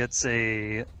then gets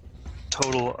a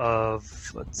total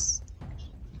of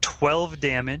 12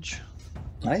 damage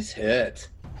Nice hit.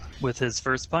 with his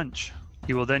first punch.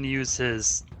 He will then use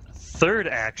his third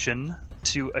action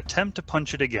to attempt to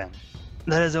punch it again.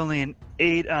 That is only an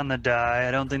 8 on the die.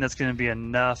 I don't think that's going to be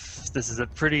enough. This is a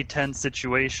pretty tense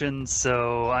situation,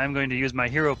 so I'm going to use my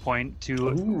hero point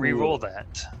to re-roll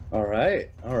that. All right.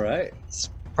 It's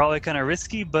probably kind of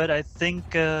risky, but I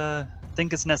think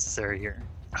it's necessary here.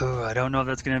 Oh, I don't know if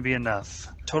that's going to be enough.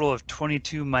 Total of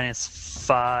 22 minus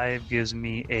 5 gives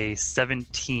me a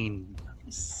 17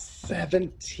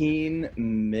 17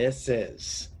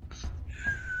 misses.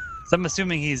 So I'm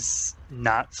assuming he's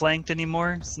not flanked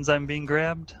anymore since I'm being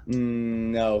grabbed?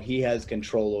 No, he has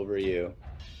control over you.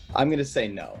 I'm going to say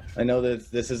no. I know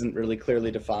that this isn't really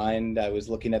clearly defined. I was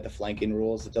looking at the flanking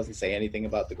rules. It doesn't say anything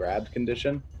about the grabbed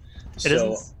condition.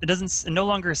 It no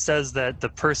longer says that the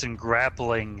person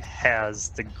grappling has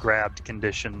the grabbed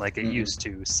condition like it used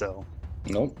to, so.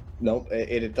 Nope.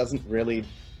 It doesn't really,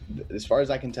 as far as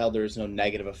I can tell, there's no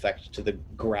negative effect to the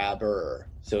grabber.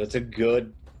 So it's a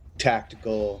good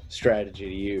tactical strategy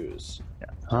to use. Yeah.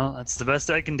 Well, that's the best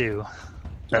I can do.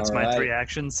 That's All my right. 3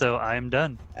 actions, so I am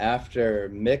done. After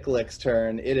Miklik's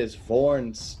turn, it is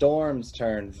Vorn Storm's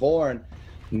turn. Vorn,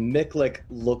 Miklik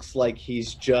looks like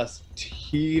he's just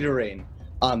teetering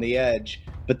on the edge.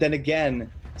 But then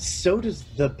again, so does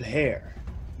the bear.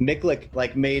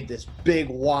 Miklik made this big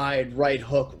wide right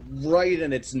hook right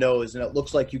in its nose, and it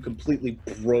looks like you completely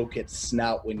broke its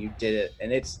snout when you did it,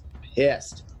 and it's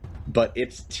pissed, but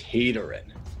it's teetering.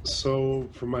 So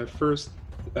for my first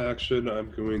action, I'm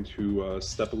going to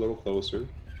step a little closer,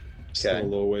 still a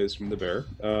little ways from the bear.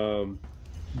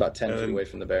 About 10 feet away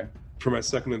from the bear. For my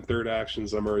second and third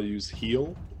actions, I'm going to use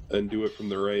heal and do it from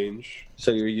the range.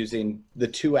 So you're using the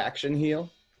 2-action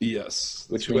heal? Yes.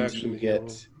 Which two means action you heal.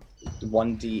 get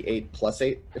 1d8 plus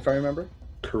 8, if I remember.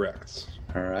 Correct.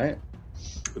 All right.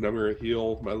 And I'm going to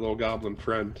heal my little goblin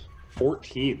friend.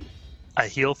 14. I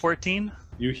heal 14?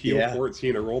 You heal Yeah.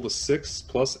 14. I rolled a 6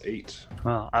 plus 8.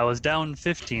 Well, I was down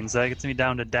 15, so that gets me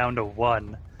down to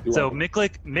 1. You're So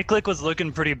welcome. Miklik was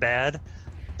looking pretty bad,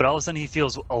 but all of a sudden he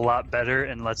feels a lot better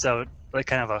and lets out like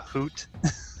kind of a hoot.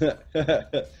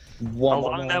 How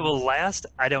long that will last,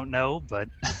 I don't know, but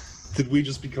Did we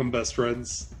just become best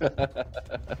friends?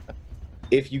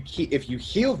 If you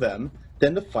heal them,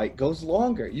 then the fight goes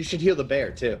longer. You should heal the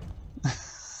bear too.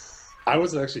 I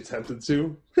wasn't actually tempted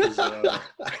to. 'Cause, I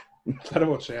don't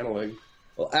want channeling.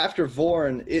 Well, after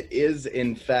Vorn, it is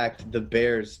in fact the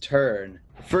bear's turn.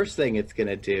 First thing it's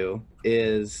gonna do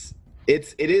is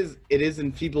it is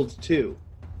enfeebled 2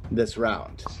 this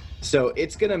round. So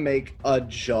it's gonna make a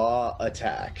jaw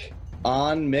attack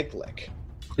on Miklik.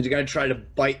 He's gonna try to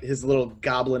bite his little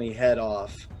goblin-y head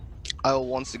off. I will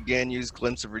once again use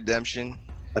Glimpse of Redemption.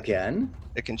 Again?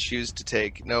 It can choose to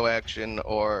take no action,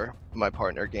 or my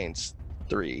partner gains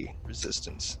 3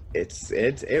 resistance.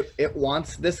 It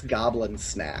wants this goblin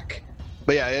snack.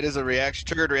 But yeah, it is a reaction,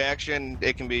 triggered reaction.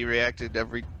 It can be reacted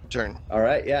every turn. All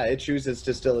right, yeah, it chooses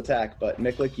to still attack, but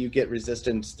Miklik, you get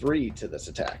resistance 3 to this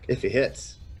attack if it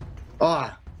hits.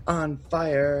 On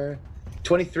fire.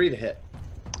 23 to hit.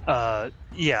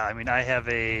 yeah, I mean, I have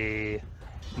a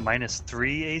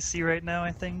 -3 AC right now,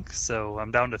 I think, so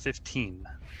I'm down to 15.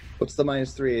 What's the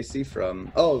 -3 AC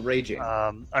from? Oh, raging.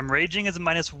 I'm raging as a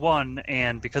 -1,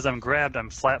 and because I'm grabbed, I'm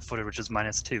flat-footed, which is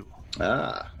 -2.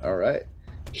 All right.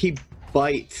 He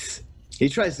bites. He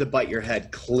tries to bite your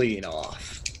head clean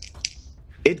off.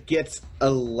 It gets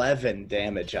 11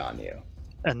 damage on you.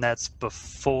 And that's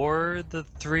before the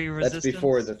 3 resistance? That's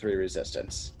before the 3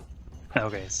 resistance.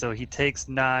 Okay, so he takes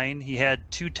 9. He had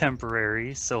 2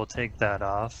 temporary, so we'll take that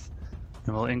off.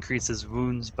 And we'll increase his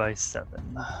wounds by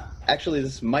 7. Actually,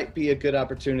 this might be a good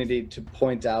opportunity to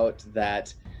point out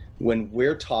that when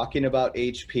we're talking about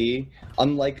HP,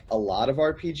 unlike a lot of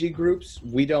RPG groups,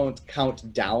 we don't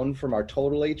count down from our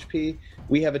total HP.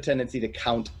 We have a tendency to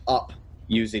count up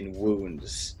using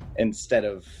wounds instead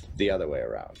of the other way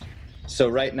around. So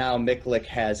right now, Miklik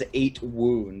has 8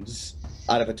 wounds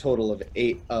out of a total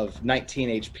of 19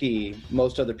 HP.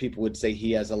 Most other people would say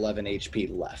he has 11 HP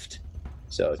left.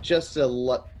 So just to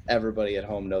let everybody at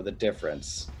home know the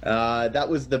difference. That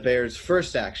was the bear's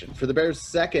first action. For the bear's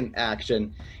second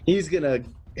action, he's going to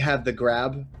have the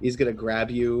grab. He's going to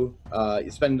grab you.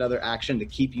 Spend another action to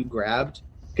keep you grabbed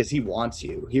because he wants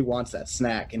you. He wants that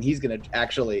snack, and he's going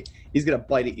to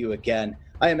bite at you again.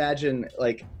 I imagine,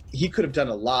 he could have done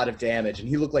a lot of damage, and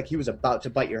he looked like he was about to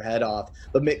bite your head off,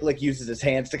 but Miklik uses his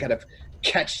hands to kind of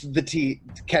catch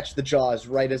the jaws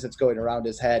right as it's going around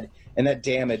his head, and that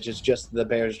damage is just the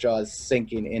bear's jaws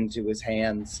sinking into his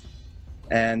hands.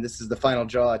 And this is the final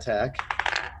jaw attack.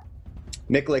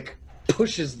 Miklik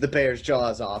pushes the bear's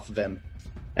jaws off of him,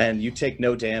 and you take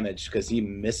no damage because he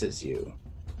misses you.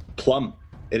 Plum,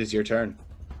 it is your turn.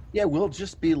 Yeah, we'll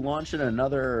just be launching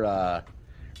another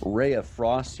ray of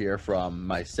frost here from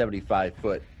my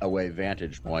 75-foot away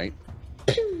vantage point.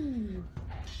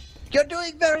 You're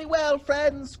doing very well,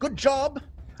 friends. Good job.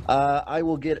 I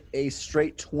will get a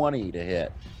straight 20 to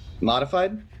hit.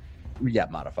 Modified? Yeah,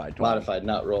 modified 20. Modified,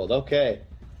 not rolled. Okay.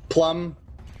 Plum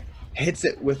hits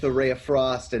it with a ray of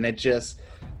frost, and it just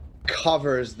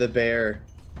covers the bear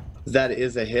That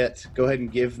is a hit. Go ahead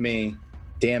and give me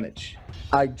damage.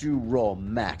 I do roll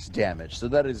max damage, so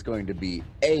that is going to be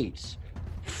 8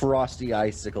 frosty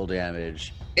icicle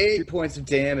damage. 8 points of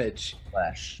damage.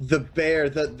 Flesh. The bear,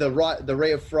 the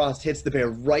ray of frost hits the bear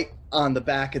right on the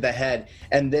back of the head,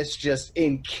 and this just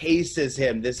encases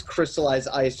him. This crystallized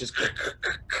ice just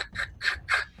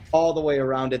all the way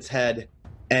around its head,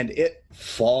 and it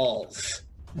falls.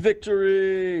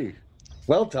 Victory!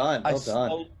 Well done. Well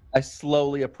done. I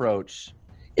slowly approach.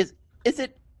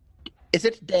 Is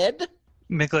it dead?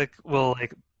 Miklik will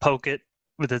like poke it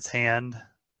with its hand.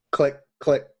 Click,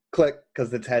 click, click,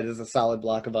 because its head is a solid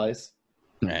block of ice.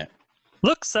 Nah.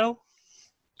 Look so.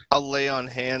 I'll lay on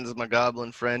hands of my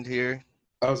goblin friend here.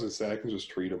 I was gonna say I can just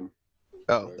treat him.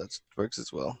 Oh, that works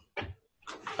as well.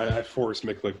 I force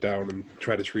Miklik down and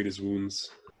try to treat his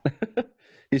wounds.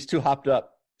 He's too hopped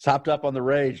up. He's hopped up on the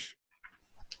rage.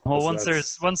 Well, So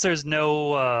once there's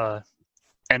no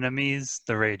enemies,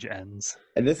 the rage ends.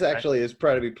 And this actually is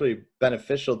probably pretty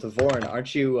beneficial to Vorn.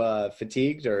 Aren't you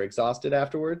fatigued or exhausted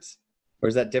afterwards? Or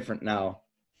is that different now?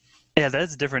 Yeah,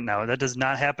 that's different now. That does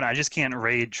not happen. I just can't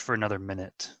rage for another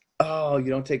minute. Oh, you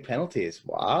don't take penalties.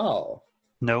 Wow.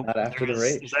 Nope. Not after the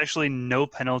rage. There's actually no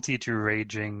penalty to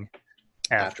raging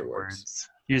afterwards.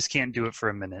 You just can't do it for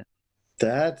a minute.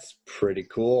 That's pretty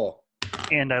cool.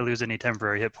 And I lose any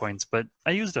temporary hit points, but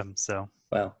I used them, so.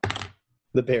 Well,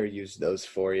 the bear used those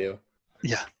for you.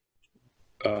 Yeah.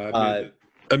 I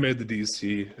made the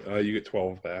DC. You get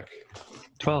 12 back.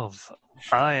 12.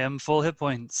 I am full hit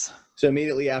points. So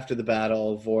immediately after the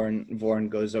battle, Vorn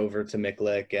goes over to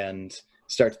Miklik and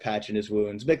starts patching his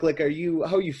wounds. Miklik,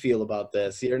 how you feel about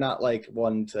this? You're not like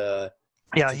one to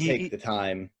take the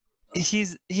time.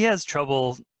 He has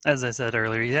trouble, as I said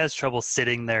earlier, he has trouble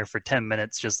sitting there for 10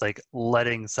 minutes just like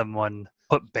letting someone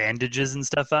put bandages and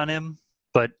stuff on him.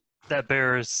 But that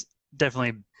bear's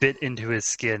definitely bit into his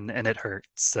skin and it hurts,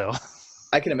 so.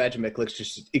 I can imagine Miklik's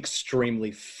just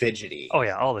extremely fidgety. Oh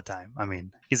yeah, all the time. I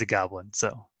mean, he's a goblin,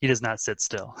 so he does not sit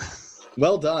still.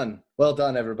 Well done. Well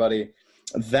done, everybody.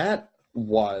 That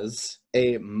was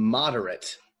a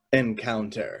moderate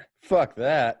encounter. Fuck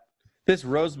that. This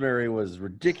rosemary was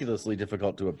ridiculously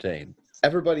difficult to obtain.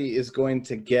 Everybody is going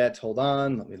to get, hold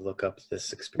on, let me look up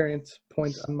this experience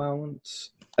point amount.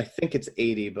 I think it's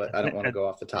 80, but I don't want to go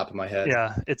off the top of my head.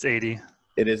 Yeah, it's 80.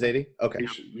 It is 80? Okay.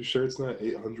 You sure it's not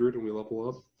 800 and we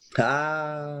level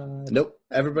up? Nope.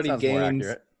 Everybody Sounds more gains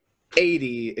accurate.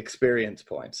 80 experience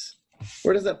points.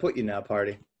 Where does that put you now,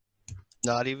 party?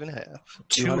 Not even half.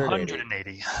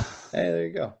 280. Hey, there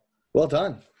you go. Well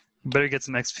done. Better get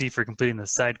some XP for completing the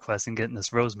side quest and getting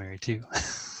this rosemary too.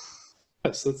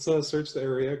 Yes, let's search the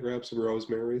area, grab some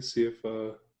rosemary, see if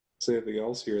there's anything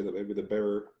else here that maybe the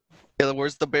bear. Yeah,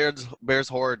 where's the bear's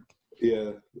horde?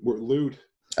 Yeah, we're loot.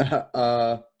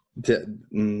 No.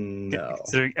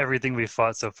 Considering everything we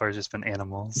fought so far has just been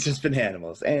animals. It's just been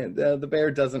animals. And the bear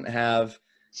doesn't have...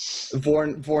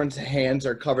 Vorn's hands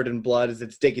are covered in blood as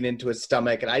it's digging into his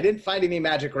stomach, and I didn't find any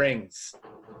magic rings.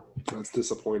 That's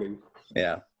disappointing.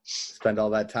 Yeah. Spend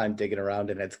all that time digging around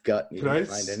in its gut and you didn't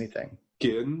find anything.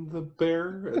 Skin the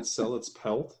bear and sell its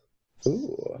pelt?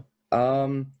 Ooh.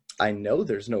 I know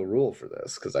there's no rule for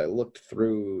this because I looked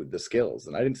through the skills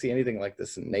and I didn't see anything like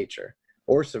this in nature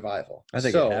or survival. I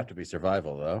think it'd have to be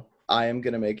survival, though. I am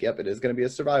going to make, it is going to be a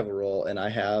survival roll, and I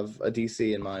have a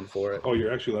DC in mind for it. Oh,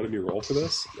 you're actually letting me roll for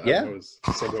this? Yeah. I was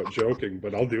somewhat joking,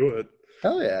 but I'll do it.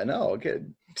 Hell yeah, no. Okay.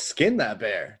 Skin that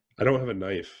bear. I don't have a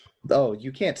knife. Oh,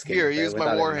 you can't skin Here, a bear use my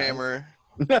without a warhammer.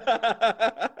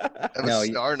 I have No, a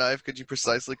star knife. Could you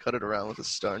precisely cut it around with a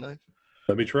star knife?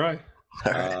 Let me try.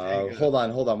 knife. Hold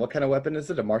on. What kind of weapon is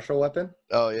it? A martial weapon?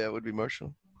 Oh yeah, it would be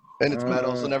martial. And it's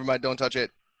metal, so never mind. Don't touch it.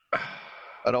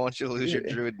 I don't want you to lose your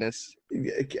druidness.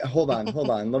 Hold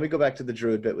on. Let me go back to the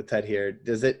druid bit with Ted here.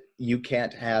 Does it, you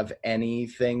can't have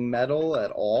anything metal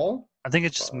at all? I think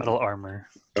it's just metal armor.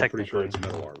 I'm pretty sure it's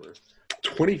metal armor.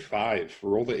 25.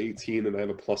 Roll to 18, and I have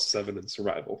a +7 in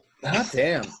survival. Ah,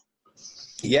 damn.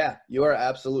 Yeah, you are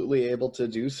absolutely able to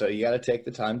do so. You got to take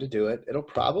the time to do it. It'll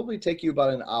probably take you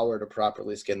about an hour to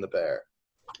properly skin the bear.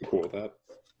 I'm cool with that.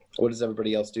 What does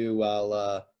everybody else do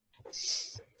while...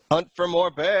 Hunt for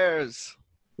more bears.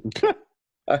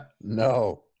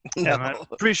 No. Yeah, I'm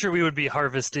pretty sure we would be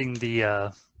harvesting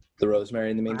the rosemary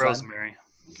in the meantime? rosemary.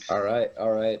 All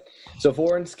right. So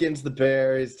Vorn skins the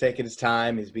bear. He's taking his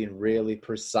time. He's being really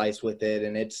precise with it,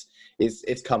 and it's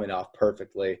coming off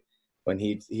perfectly when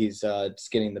he's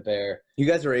skinning the bear. You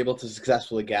guys are able to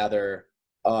successfully gather.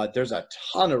 There's a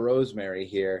ton of rosemary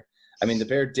here. I mean, the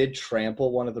bear did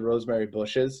trample one of the rosemary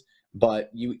bushes, but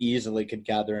you easily could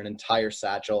gather an entire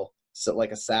satchel, so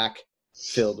like a sack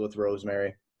filled with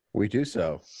rosemary. We do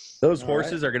so. Those All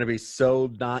horses are going to be so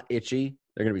not itchy.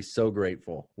 They're going to be so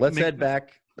grateful. Let's head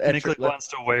back. Miklik wants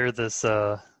to wear this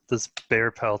this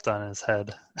bear pelt on his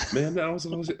head. Man, I was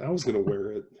gonna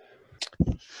wear it.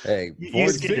 Hey, You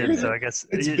skinned it, so I guess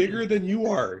It's bigger than you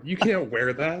are. You can't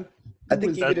wear that. I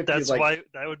think even if that's you like, why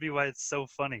that would be why it's so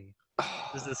funny.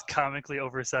 There's this comically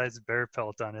oversized bear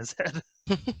pelt on his head.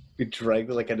 you drag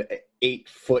like an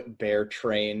 8-foot bear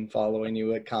train following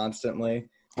you constantly.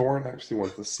 Bourne actually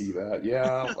wants to see that. Yeah,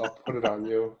 I'll put it on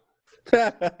you.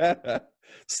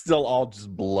 Still all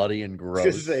just bloody and I was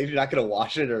gonna gross. say, you're not gonna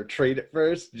wash it or trade it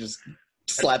first. Just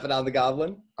slap it on the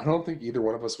goblin. I don't think either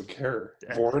one of us would care.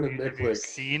 Bourne and Have you Miklik.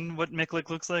 seen what Miklik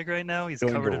looks like right now? He's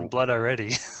Doing covered in gold. blood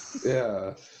already.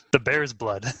 Yeah. The bear's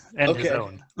blood and his Okay.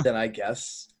 own. Then I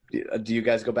guess. Do you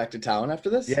guys go back to town after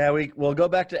this? Yeah, we'll go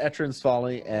back to Etrin's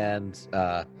Folly and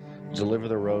deliver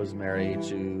the rosemary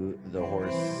to the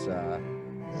horse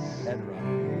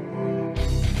Edra.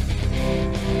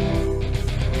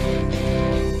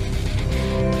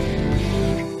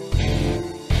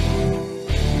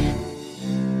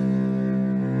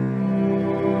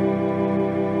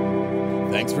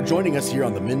 Thanks for joining us here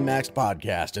on the MNmaxed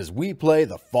podcast as we play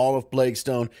the Fall of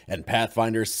Plaguestone and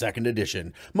Pathfinder Second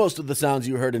Edition. Most of the sounds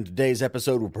you heard in today's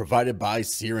episode were provided by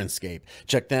Sirenscape.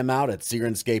 Check them out at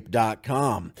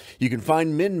sirenscape.com. You can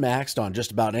find MNmaxed on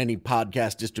just about any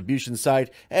podcast distribution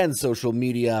site and social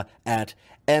media at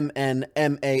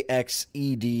MNmaxed.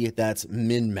 That's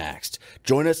MNmaxed.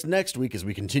 Join us next week as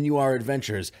we continue our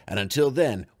adventures, and until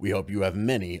then, we hope you have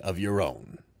many of your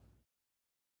own.